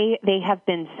they have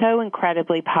been so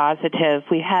incredibly positive.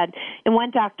 And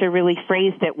one doctor really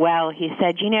phrased it well. He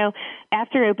said,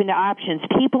 after open to options,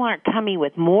 people aren't coming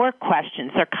with more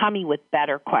questions; they're coming with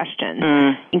better questions,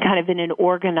 and kind of in an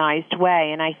organized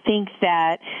way. And I think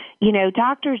that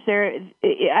doctors, Trish,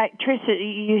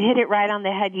 you hit it right on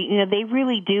the head. They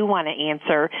really do want to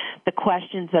answer the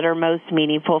questions that are most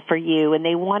meaningful for you, and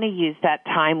they want to use that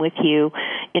time with you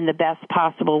in the best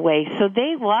possible way. So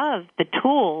they love the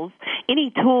tools. Any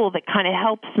tool that kind of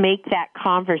helps make that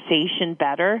conversation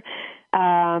better,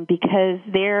 because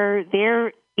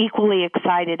they're equally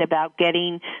excited about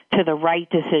getting to the right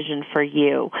decision for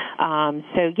you.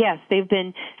 So yes, they've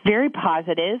been very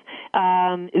positive,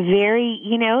 very,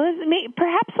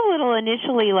 perhaps a little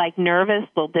initially like nervous.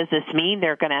 Well, does this mean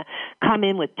they're going to come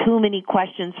in with too many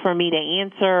questions for me to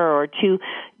answer or too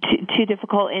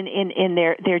difficult? And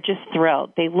they're just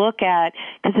thrilled. They look at,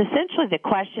 because essentially the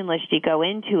question list you go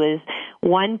into is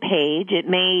one page. It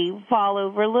may fall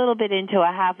over a little bit into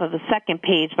a half of a second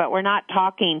page, but we're not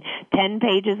talking 10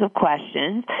 pages of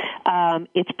questions.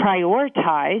 It's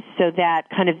prioritized so that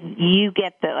kind of you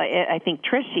get I think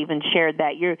Trish even shared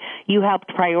that you helped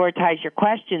prioritize your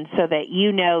questions so that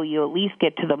you at least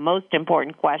get to the most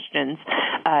important questions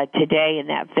today in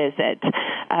that visit.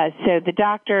 So the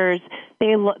doctors,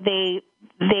 they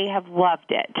have loved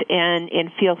it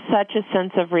and feel such a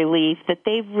sense of relief that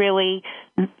they've really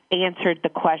answered the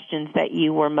questions that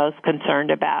you were most concerned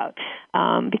about.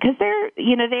 Because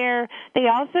they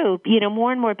also,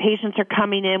 more and more patients are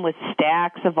coming in with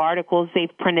stacks of articles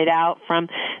they've printed out from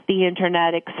the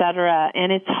internet, et cetera,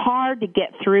 and it's hard to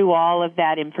get through all of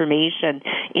that information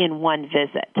in one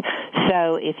visit.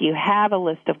 So if you have a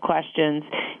list of questions,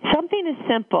 something as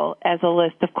simple as a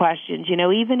list of questions,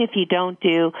 even if you don't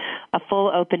do a full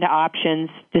open to options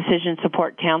decision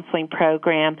support counseling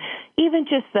program, even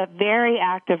just the very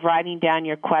act of writing down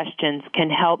your questions can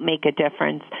help make a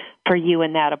difference for you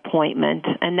in that appointment,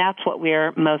 and that's what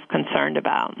we're most concerned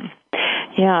about.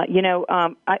 Yeah,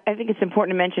 I think it's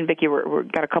important to mention, Vicki, we've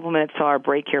got a couple minutes till our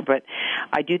break here, but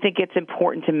I do think it's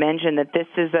important to mention that this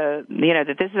is a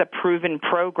proven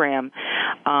program.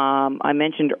 I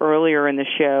mentioned earlier in the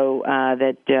show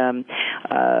that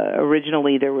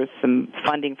originally there was some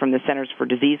funding from the Centers for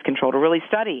Disease Control to really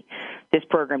study this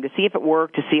program to see if it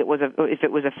worked, to see if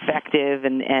it was effective,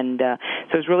 and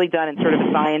so it was really done in sort of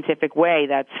a scientific way,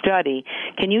 that study.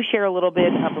 Can you share a little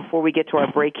bit before we get to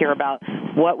our break here about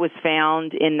what was found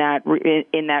in that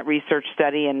research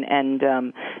study, and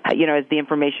has the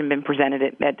information been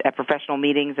presented at professional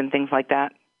meetings and things like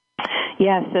that?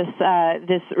 Yes,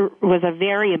 this was a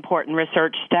very important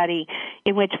research study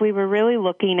in which we were really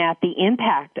looking at the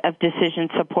impact of decision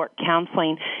support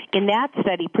counseling in that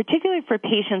study, particularly for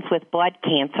patients with blood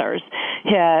cancers,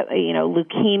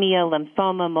 leukemia,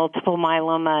 lymphoma, multiple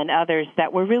myeloma, and others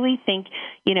that were really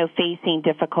facing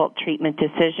difficult treatment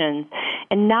decisions.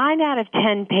 And 9 out of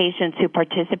 10 patients who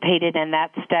participated in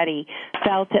that study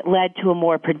felt it led to a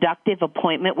more productive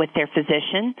appointment with their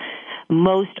physician.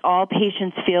 Most all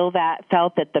patients felt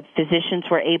that the physicians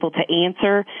were able to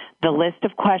answer the list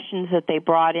of questions that they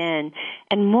brought in.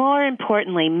 And more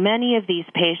importantly, many of these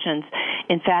patients,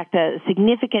 in fact, a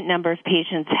significant number of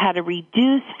patients, had a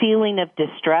reduced feeling of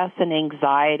distress and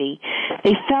anxiety.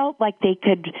 They felt like they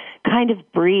could kind of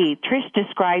breathe. Trish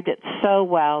described it so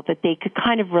well, that they could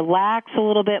kind of relax a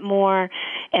little bit more,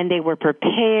 and they were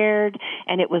prepared,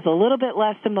 and it was a little bit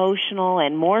less emotional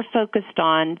and more focused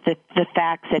on the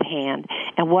facts at hand.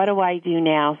 And what do I do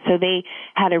now? So they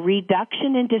had a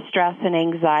reduction in distress and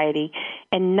anxiety,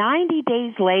 and 90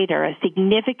 days later, a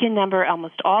significant number,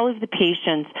 almost all of the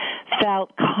patients,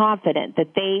 felt confident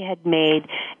that they had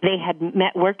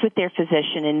worked with their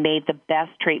physician and made the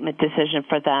best treatment decision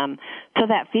for them. So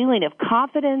that feeling of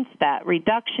confidence, that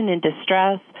reduction in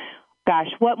distress,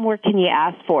 gosh, what more can you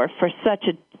ask for such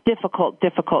a difficult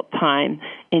time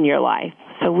in your life?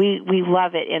 So we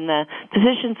love it, and the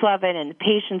physicians love it, and the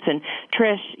patients. And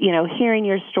Trish, hearing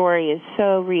your story is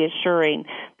so reassuring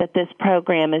that this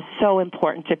program is so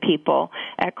important to people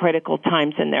at critical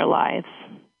times in their lives.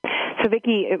 So,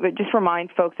 Vicki, just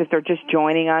remind folks, if they're just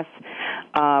joining us,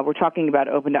 we're talking about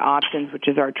Open to Options, which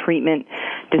is our treatment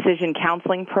decision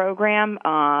counseling program.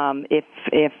 If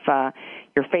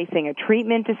you're facing a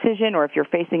treatment decision, or if you're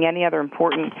facing any other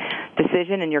important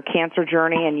decision in your cancer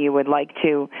journey and you would like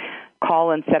to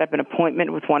call and set up an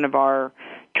appointment with one of our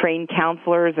trained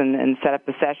counselors and set up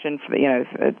a session for, a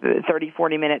 30,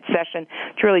 40-minute session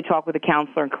to really talk with a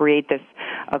counselor and create this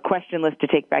question list to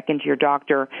take back into your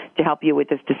doctor to help you with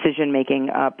this decision-making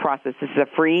process. This is a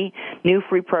new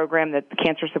free program that the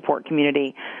Cancer Support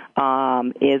Community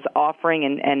is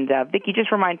offering. And Vicki,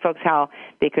 just remind folks how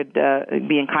they could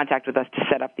be in contact with us to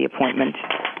set up the appointment.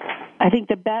 I think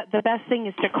the best thing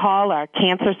is to call our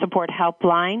Cancer Support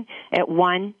Helpline at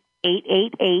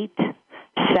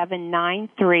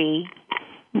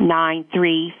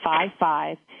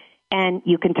 1-888-793-9355. and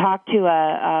you can talk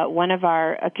to one of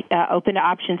our open to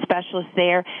option specialists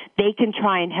there. They can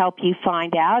try and help you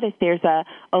find out if there's a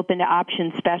open to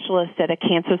option specialist at a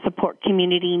cancer support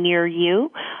community near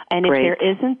you, and if there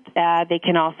isn't, they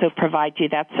can also provide you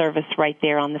that service right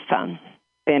there on the phone.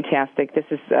 Fantastic. This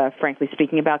is Frankly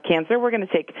Speaking About Cancer. We're going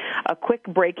to take a quick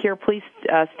break here. Please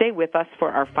stay with us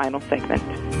for our final segment.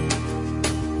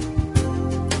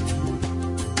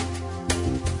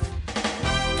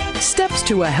 Steps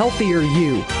to a healthier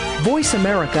you. Voice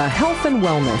America Health and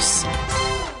Wellness.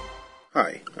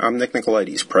 Hi, I'm Nick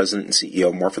Nicolaides, President and CEO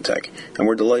of Morphotek, and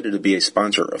we're delighted to be a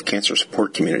sponsor of Cancer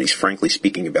Support Community's Frankly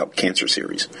Speaking About Cancer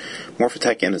series.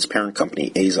 Morphotek and its parent company,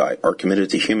 Eisai, are committed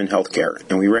to human health care,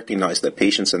 and we recognize that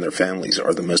patients and their families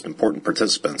are the most important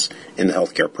participants in the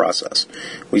healthcare process.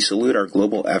 We salute our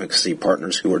global advocacy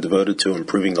partners who are devoted to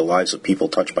improving the lives of people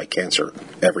touched by cancer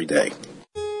every day.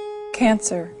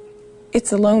 Cancer.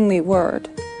 It's a lonely word.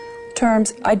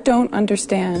 Terms I don't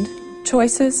understand.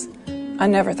 Choices I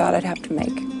never thought I'd have to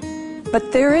make.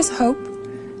 But there is hope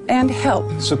and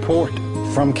help. Support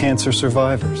from cancer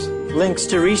survivors. Links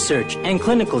to research and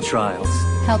clinical trials.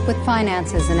 Help with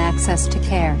finances and access to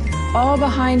care. All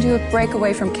behind you at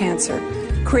Breakaway from Cancer,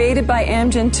 created by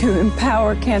Amgen to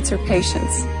empower cancer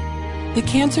patients. The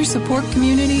cancer support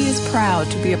community is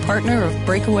proud to be a partner of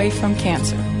Breakaway from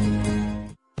Cancer.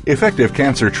 Effective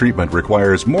cancer treatment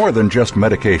requires more than just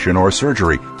medication or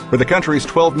surgery. For the country's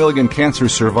 12 million cancer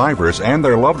survivors and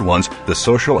their loved ones, the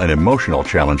social and emotional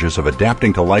challenges of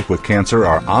adapting to life with cancer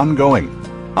are ongoing.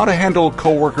 How to handle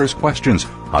coworkers' questions,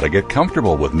 how to get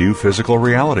comfortable with new physical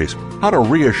realities, how to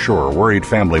reassure worried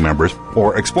family members,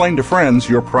 or explain to friends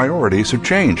your priorities have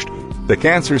changed. The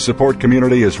Cancer Support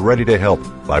Community is ready to help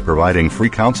by providing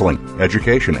free counseling,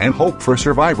 education, and hope for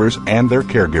survivors and their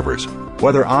caregivers.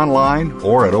 Whether online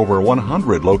or at over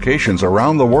 100 locations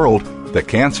around the world, the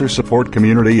Cancer Support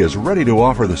Community is ready to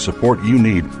offer the support you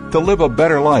need to live a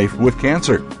better life with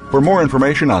cancer. For more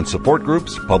information on support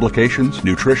groups, publications,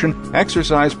 nutrition,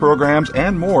 exercise programs,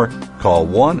 and more, call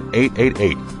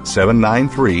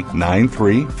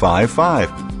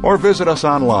 1-888-793-9355 or visit us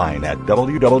online at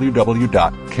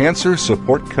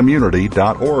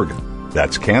www.cancersupportcommunity.org.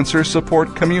 That's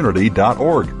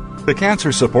cancersupportcommunity.org. The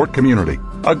Cancer Support Community,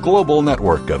 a global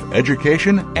network of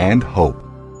education and hope.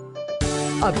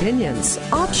 Opinions,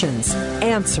 options,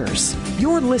 answers.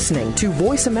 You're listening to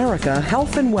Voice America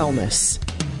Health and Wellness.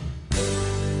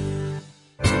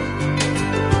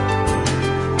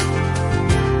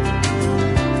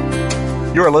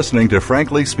 You're listening to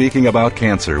Frankly Speaking About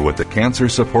Cancer with the Cancer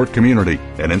Support Community,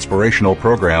 an inspirational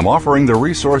program offering the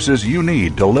resources you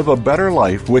need to live a better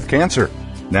life with cancer.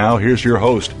 Now here's your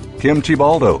host, Kim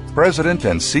Tibaldo, President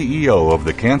and CEO of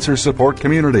the Cancer Support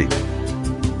Community.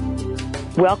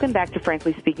 Welcome back to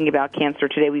Frankly Speaking About Cancer.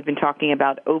 Today we've been talking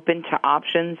about Open to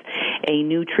Options, a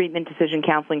new treatment decision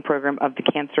counseling program of the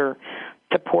Cancer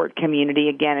Support Community.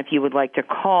 Again, if you would like to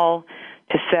call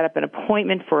to set up an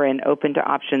appointment for an Open to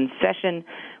Options session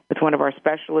with one of our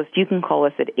specialists, you can call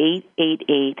us at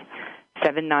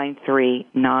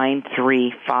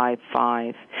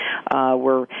 888-793-9355.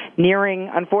 We're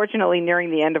unfortunately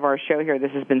nearing the end of our show here.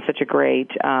 This has been such a great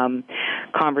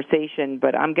conversation,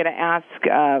 but I'm going to ask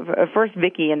first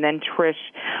Vicki and then Trish.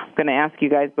 I'm going to ask you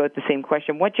guys both the same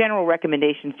question. What general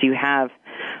recommendations do you have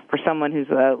for someone who's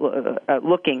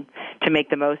looking to make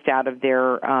the most out of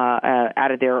their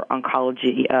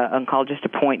oncologist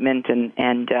appointment, and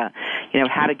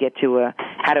how to get to a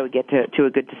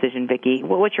good decision? Vicki,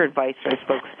 what's your advice as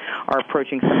folks are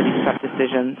approaching some of these tough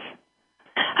decisions?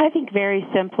 I think very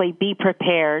simply, be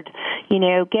prepared.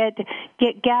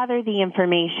 Gather the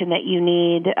information that you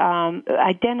need.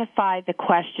 Identify the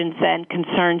questions and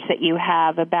concerns that you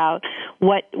have about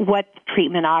what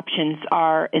treatment options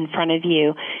are in front of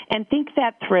you, and think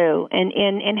that through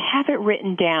and have it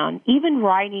written down. Even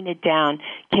writing it down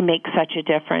can make such a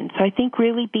difference. So I think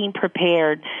really being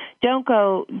prepared. Don't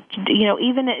go,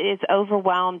 even as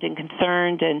overwhelmed and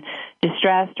concerned and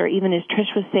distressed, or even as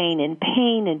Trish was saying, in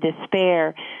pain and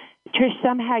despair. Trish,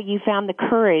 somehow you found the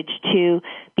courage to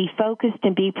be focused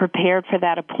and be prepared for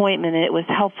that appointment, and it was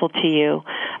helpful to you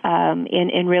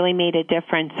and really made a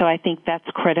difference. So I think that's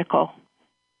critical.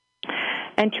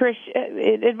 And Trish,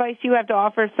 advice you have to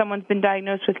offer if someone's been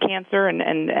diagnosed with cancer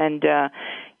and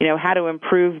how to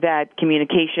improve that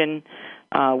communication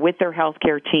with their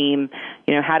healthcare team,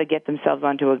 how to get themselves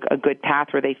onto a good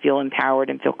path where they feel empowered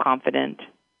and feel confident.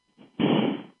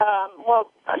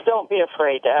 Well, don't be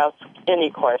afraid to ask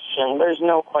any question. There's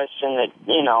no question that,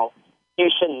 you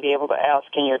shouldn't be able to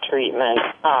ask in your treatment.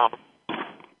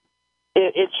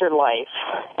 it's your life,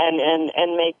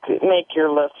 and make your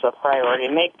list a priority.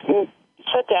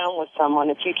 Sit down with someone.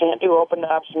 If you can't do open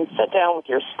options, sit down with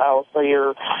your spouse or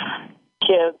your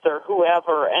kids or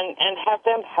whoever, and have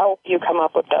them help you come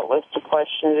up with that list of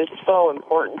questions. It's so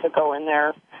important to go in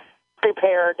there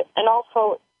prepared. And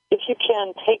also, if you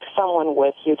can, take someone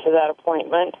with you to that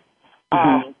appointment.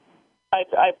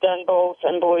 I've done both,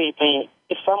 and believe me,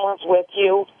 if someone's with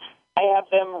you, I have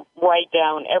them write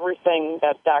down everything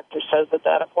that doctor says at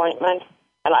that appointment,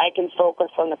 and I can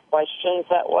focus on the questions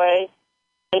that way.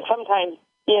 And sometimes,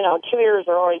 2 ears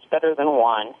are always better than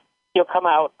one. You'll come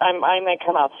out, I may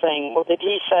come out saying, well, did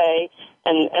he say,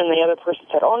 and the other person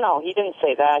said, oh, no, he didn't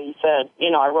say that. He said,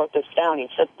 I wrote this down. He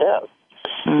said this.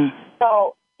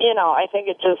 So, I think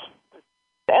it just,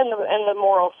 and the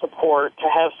moral support to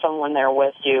have someone there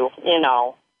with you,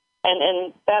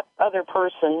 and that other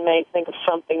person may think of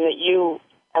something that you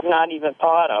have not even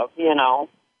thought of,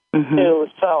 too.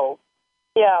 So,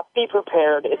 yeah, be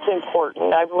prepared. It's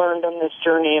important. I've learned on this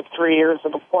journey of 3 years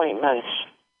of appointments,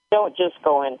 don't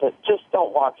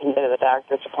don't walk into the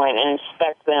doctor's appointment and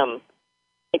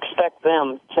expect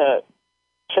them to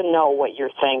know what you're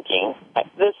thinking.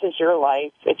 This is your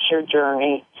life. It's your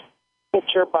journey. It's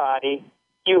your body.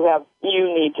 You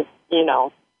need to,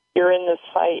 you're in this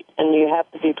fight, and you have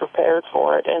to be prepared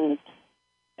for it, and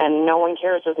no one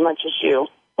cares as much as you.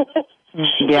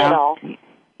 Yeah.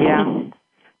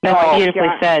 No, beautifully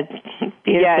said.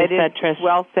 Beautifully said, Trish.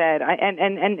 Well said.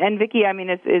 And Vicki, I mean,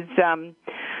 it's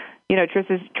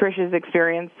Trish's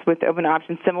experience with open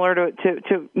options similar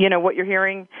to what you're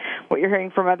hearing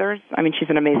from others. I mean, she's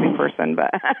an amazing person, but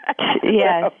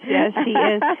yes, she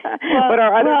is. But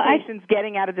are other patients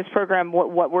getting out of this program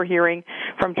what we're hearing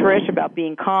from Trish about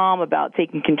being calm, about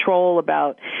taking control,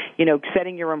 about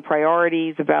setting your own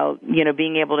priorities, about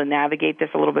being able to navigate this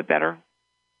a little bit better?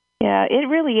 Yeah, it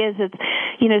really is. It's,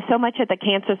 so much at the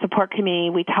Cancer Support Committee,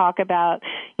 we talk about,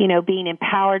 being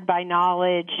empowered by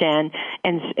knowledge and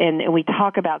we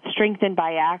talk about strengthened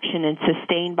by action and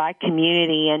sustained by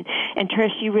community. And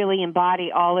Trish, you really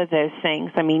embody all of those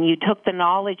things. I mean, you took the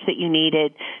knowledge that you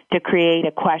needed to create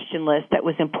a question list that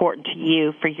was important to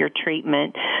you for your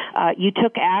treatment. You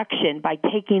took action by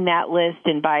taking that list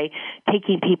and by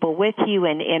taking people with you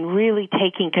and really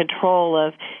taking control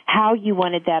of how you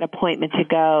wanted that appointment to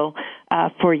go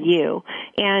for you.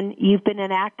 And you've been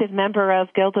an active member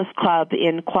of Gilda's Club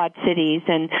in Quad Cities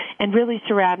and really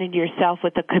surrounded yourself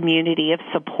with a community of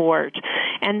support.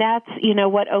 And that's,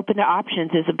 what Open to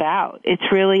Options is about. It's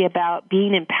really about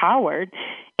being empowered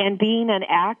and being an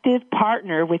active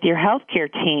partner with your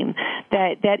healthcare team,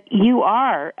 that you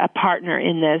are a partner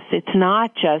in this. It's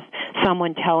not just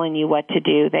someone telling you what to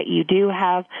do, that you do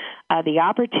have the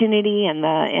opportunity and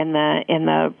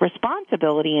the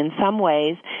responsibility in some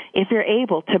ways, if you're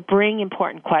able to bring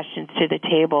important questions to the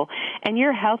table, and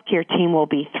your healthcare team will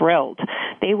be thrilled.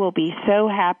 They will be so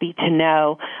happy to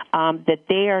know that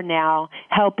they are now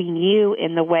helping you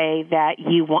in the way that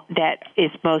you want, that is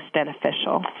most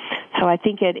beneficial. So I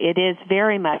think it is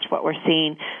very much what we're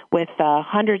seeing with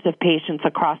hundreds of patients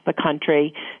across the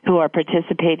country who are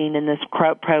participating in this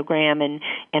program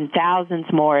and thousands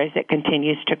more as it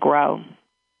continues to grow.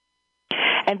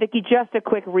 And Vicki, just a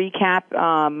quick recap,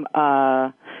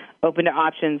 Open to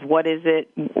Options, what is it?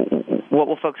 What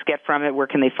will folks get from it? Where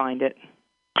can they find it?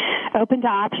 Open to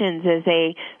Options is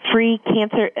a free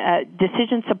cancer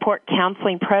decision support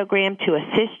counseling program to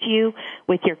assist you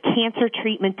with your cancer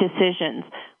treatment decisions,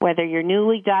 whether you're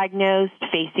newly diagnosed,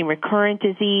 facing recurrent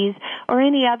disease, or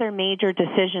any other major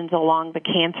decisions along the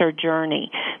cancer journey.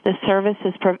 The service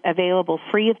is available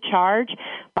free of charge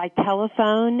by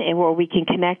telephone, and where we can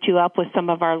connect you up with some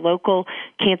of our local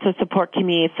Cancer Support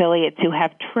Community affiliates who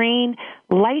have trained,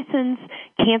 licensed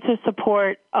cancer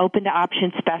support Open to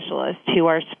Options specialists who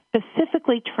are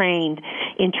specifically trained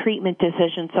in treatment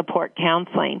decision support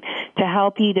counseling to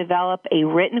help you develop a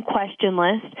written question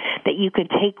list that you can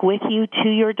take with you to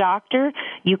your doctor.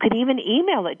 You can even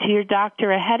email it to your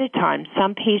doctor ahead of time.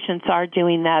 Some patients are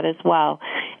doing that as well.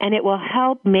 And it will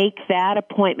help make that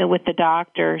appointment with the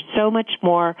doctor so much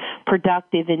more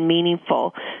productive and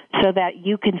meaningful so that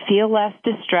you can feel less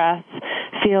distress,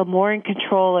 feel more in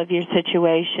control of your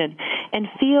situation, and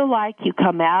feel like you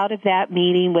come out of that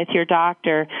meeting with your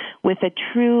doctor with a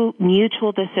true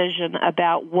mutual decision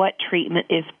about what treatment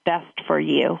is best for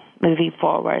you moving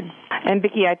forward. And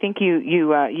Vicki, I think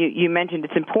you mentioned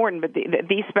it's important, but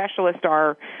these specialists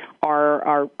are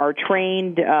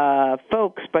trained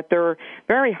folks, but they're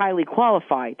very highly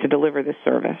qualified to deliver this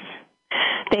service.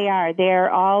 They are.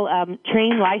 They're all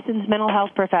trained, licensed mental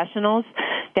health professionals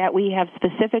that we have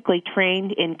specifically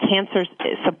trained in cancer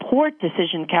support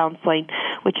decision counseling,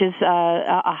 which is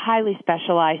a highly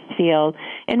specialized field,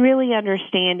 and really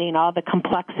understanding all the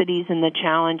complexities and the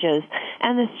challenges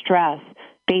and the stress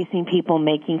facing people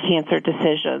making cancer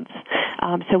decisions.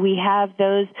 So we have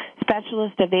those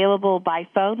specialists available by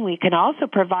phone. We can also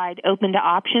provide open to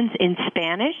options in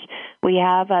Spanish. We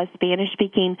have a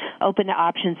Spanish-speaking open to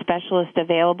options specialist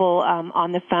available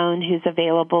on the phone who's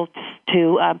available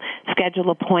to schedule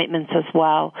appointments as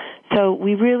well. So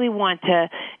we really want to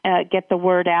get the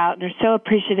word out, and we're so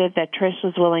appreciative that Trish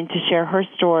was willing to share her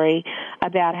story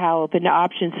about how open to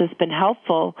options has been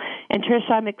helpful. And Trish,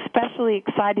 I'm especially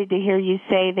excited to hear you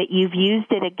say that you've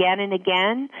used it again and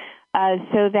again.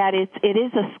 So that it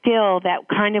is a skill that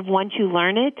kind of once you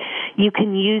learn it, you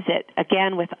can use it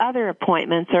again with other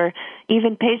appointments, or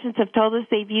even patients have told us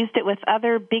they've used it with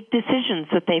other big decisions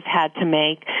that they've had to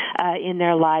make in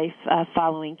their life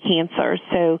following cancer.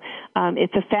 So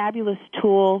it's a fabulous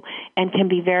tool and can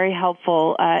be very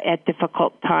helpful at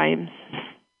difficult times.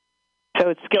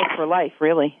 So it's skills for life,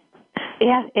 really.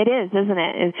 Yeah, it is, isn't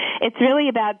it? It's really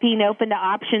about being open to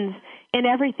options in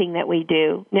everything that we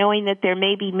do, knowing that there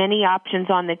may be many options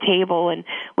on the table, and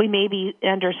we may be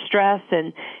under stress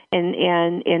and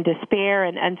despair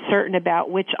and uncertain about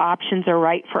which options are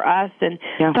right for us. And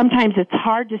sometimes it's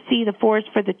hard to see the forest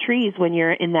for the trees when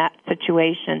you're in that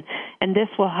situation. And this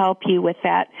will help you with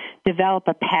that, develop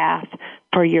a path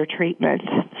for your treatment.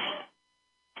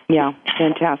 Yeah,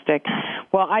 fantastic.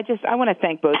 Well, I want to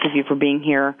thank both of you for being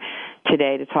here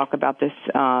today to talk about this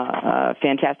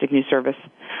fantastic new service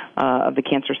of the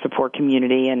cancer support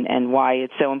community, and why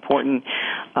it's so important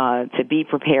to be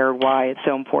prepared, why it's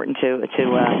so important to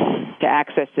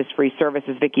access this free service.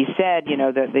 As Vicki said,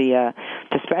 the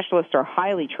specialists are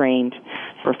highly trained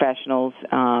professionals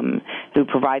who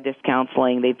provide this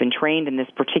counseling. They've been trained in this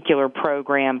particular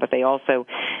program, but they also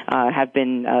have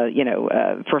been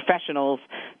professionals,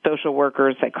 social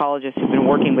workers, psychologists who've been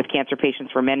working with cancer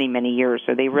patients for many, many years.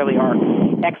 So they really are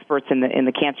experts in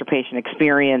the cancer patient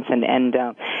experience and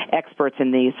experts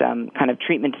in these kind of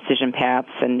treatment decision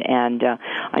paths. And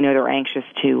I know they're anxious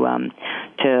to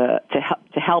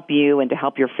help you and to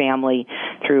help your family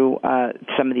through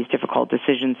some of these difficult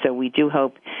decisions. So we do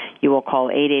hope you will call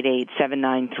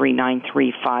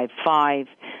 888-793-9355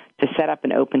 to set up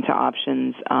an open to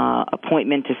options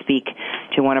appointment to speak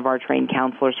to one of our trained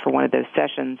counselors for one of those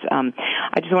sessions.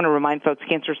 I just want to remind folks,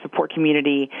 Cancer Support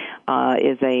Community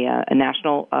is a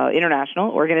national,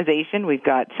 international organization. We've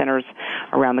got centers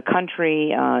around the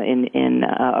country, in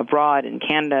abroad, in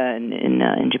Canada, and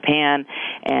in Japan,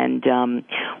 and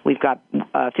we've got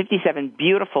 57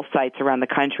 beautiful sites around the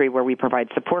country where we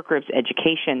provide support groups,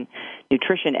 education,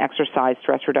 nutrition, exercise,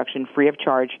 stress reduction, free of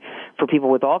charge for people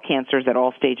with all cancers at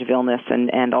all stages of illness,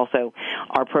 and also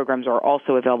our programs are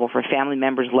also available for family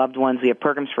members, loved ones. We have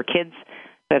programs for kids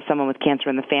that have someone with cancer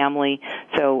in the family.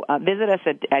 So visit us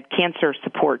at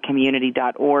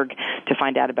cancersupportcommunity.org to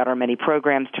find out about our many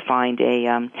programs, to find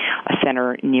a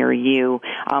center near you.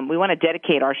 We want to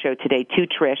dedicate our show today to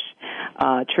Trish.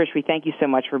 Trish, we thank you so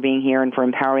much for being here and for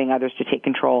empowering others to take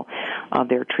control of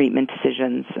their treatment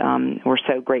decisions. We're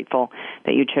so grateful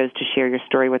that you chose to share your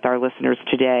story with our listeners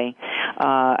today.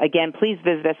 Again, please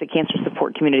visit us at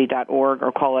cancersupportcommunity.org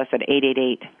or call us at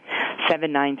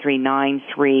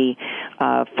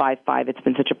 888-793-9355. It's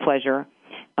been such a pleasure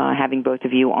having both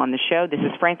of you on the show. This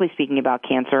is Frankly Speaking About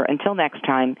Cancer. Until next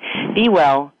time, be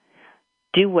well,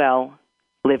 do well,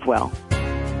 live well.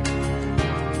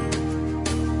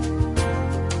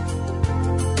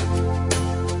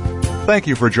 Thank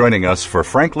you for joining us for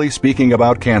Frankly Speaking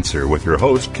About Cancer with your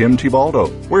host, Kim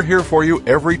Tibaldo. We're here for you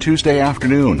every Tuesday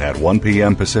afternoon at 1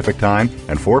 p.m. Pacific Time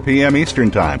and 4 p.m. Eastern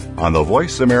Time on the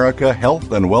Voice America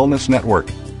Health and Wellness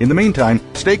Network. In the meantime,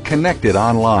 stay connected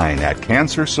online at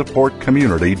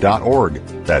cancersupportcommunity.org.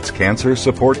 That's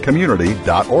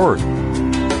cancersupportcommunity.org.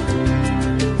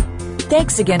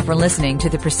 Thanks again for listening to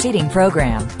the preceding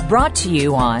program, brought to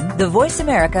you on the Voice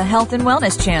America Health and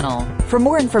Wellness Channel. For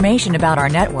more information about our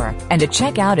network and to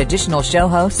check out additional show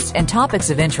hosts and topics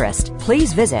of interest,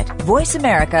 please visit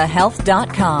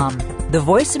voiceamericahealth.com. The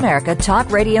Voice America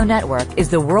Talk Radio Network is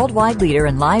the worldwide leader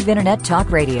in live Internet talk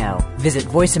radio. Visit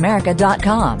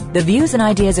voiceamerica.com. The views and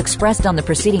ideas expressed on the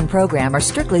preceding program are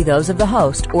strictly those of the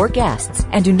host or guests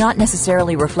and do not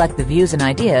necessarily reflect the views and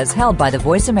ideas held by the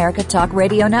Voice America Talk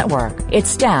Radio Network, its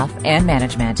staff, and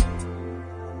management.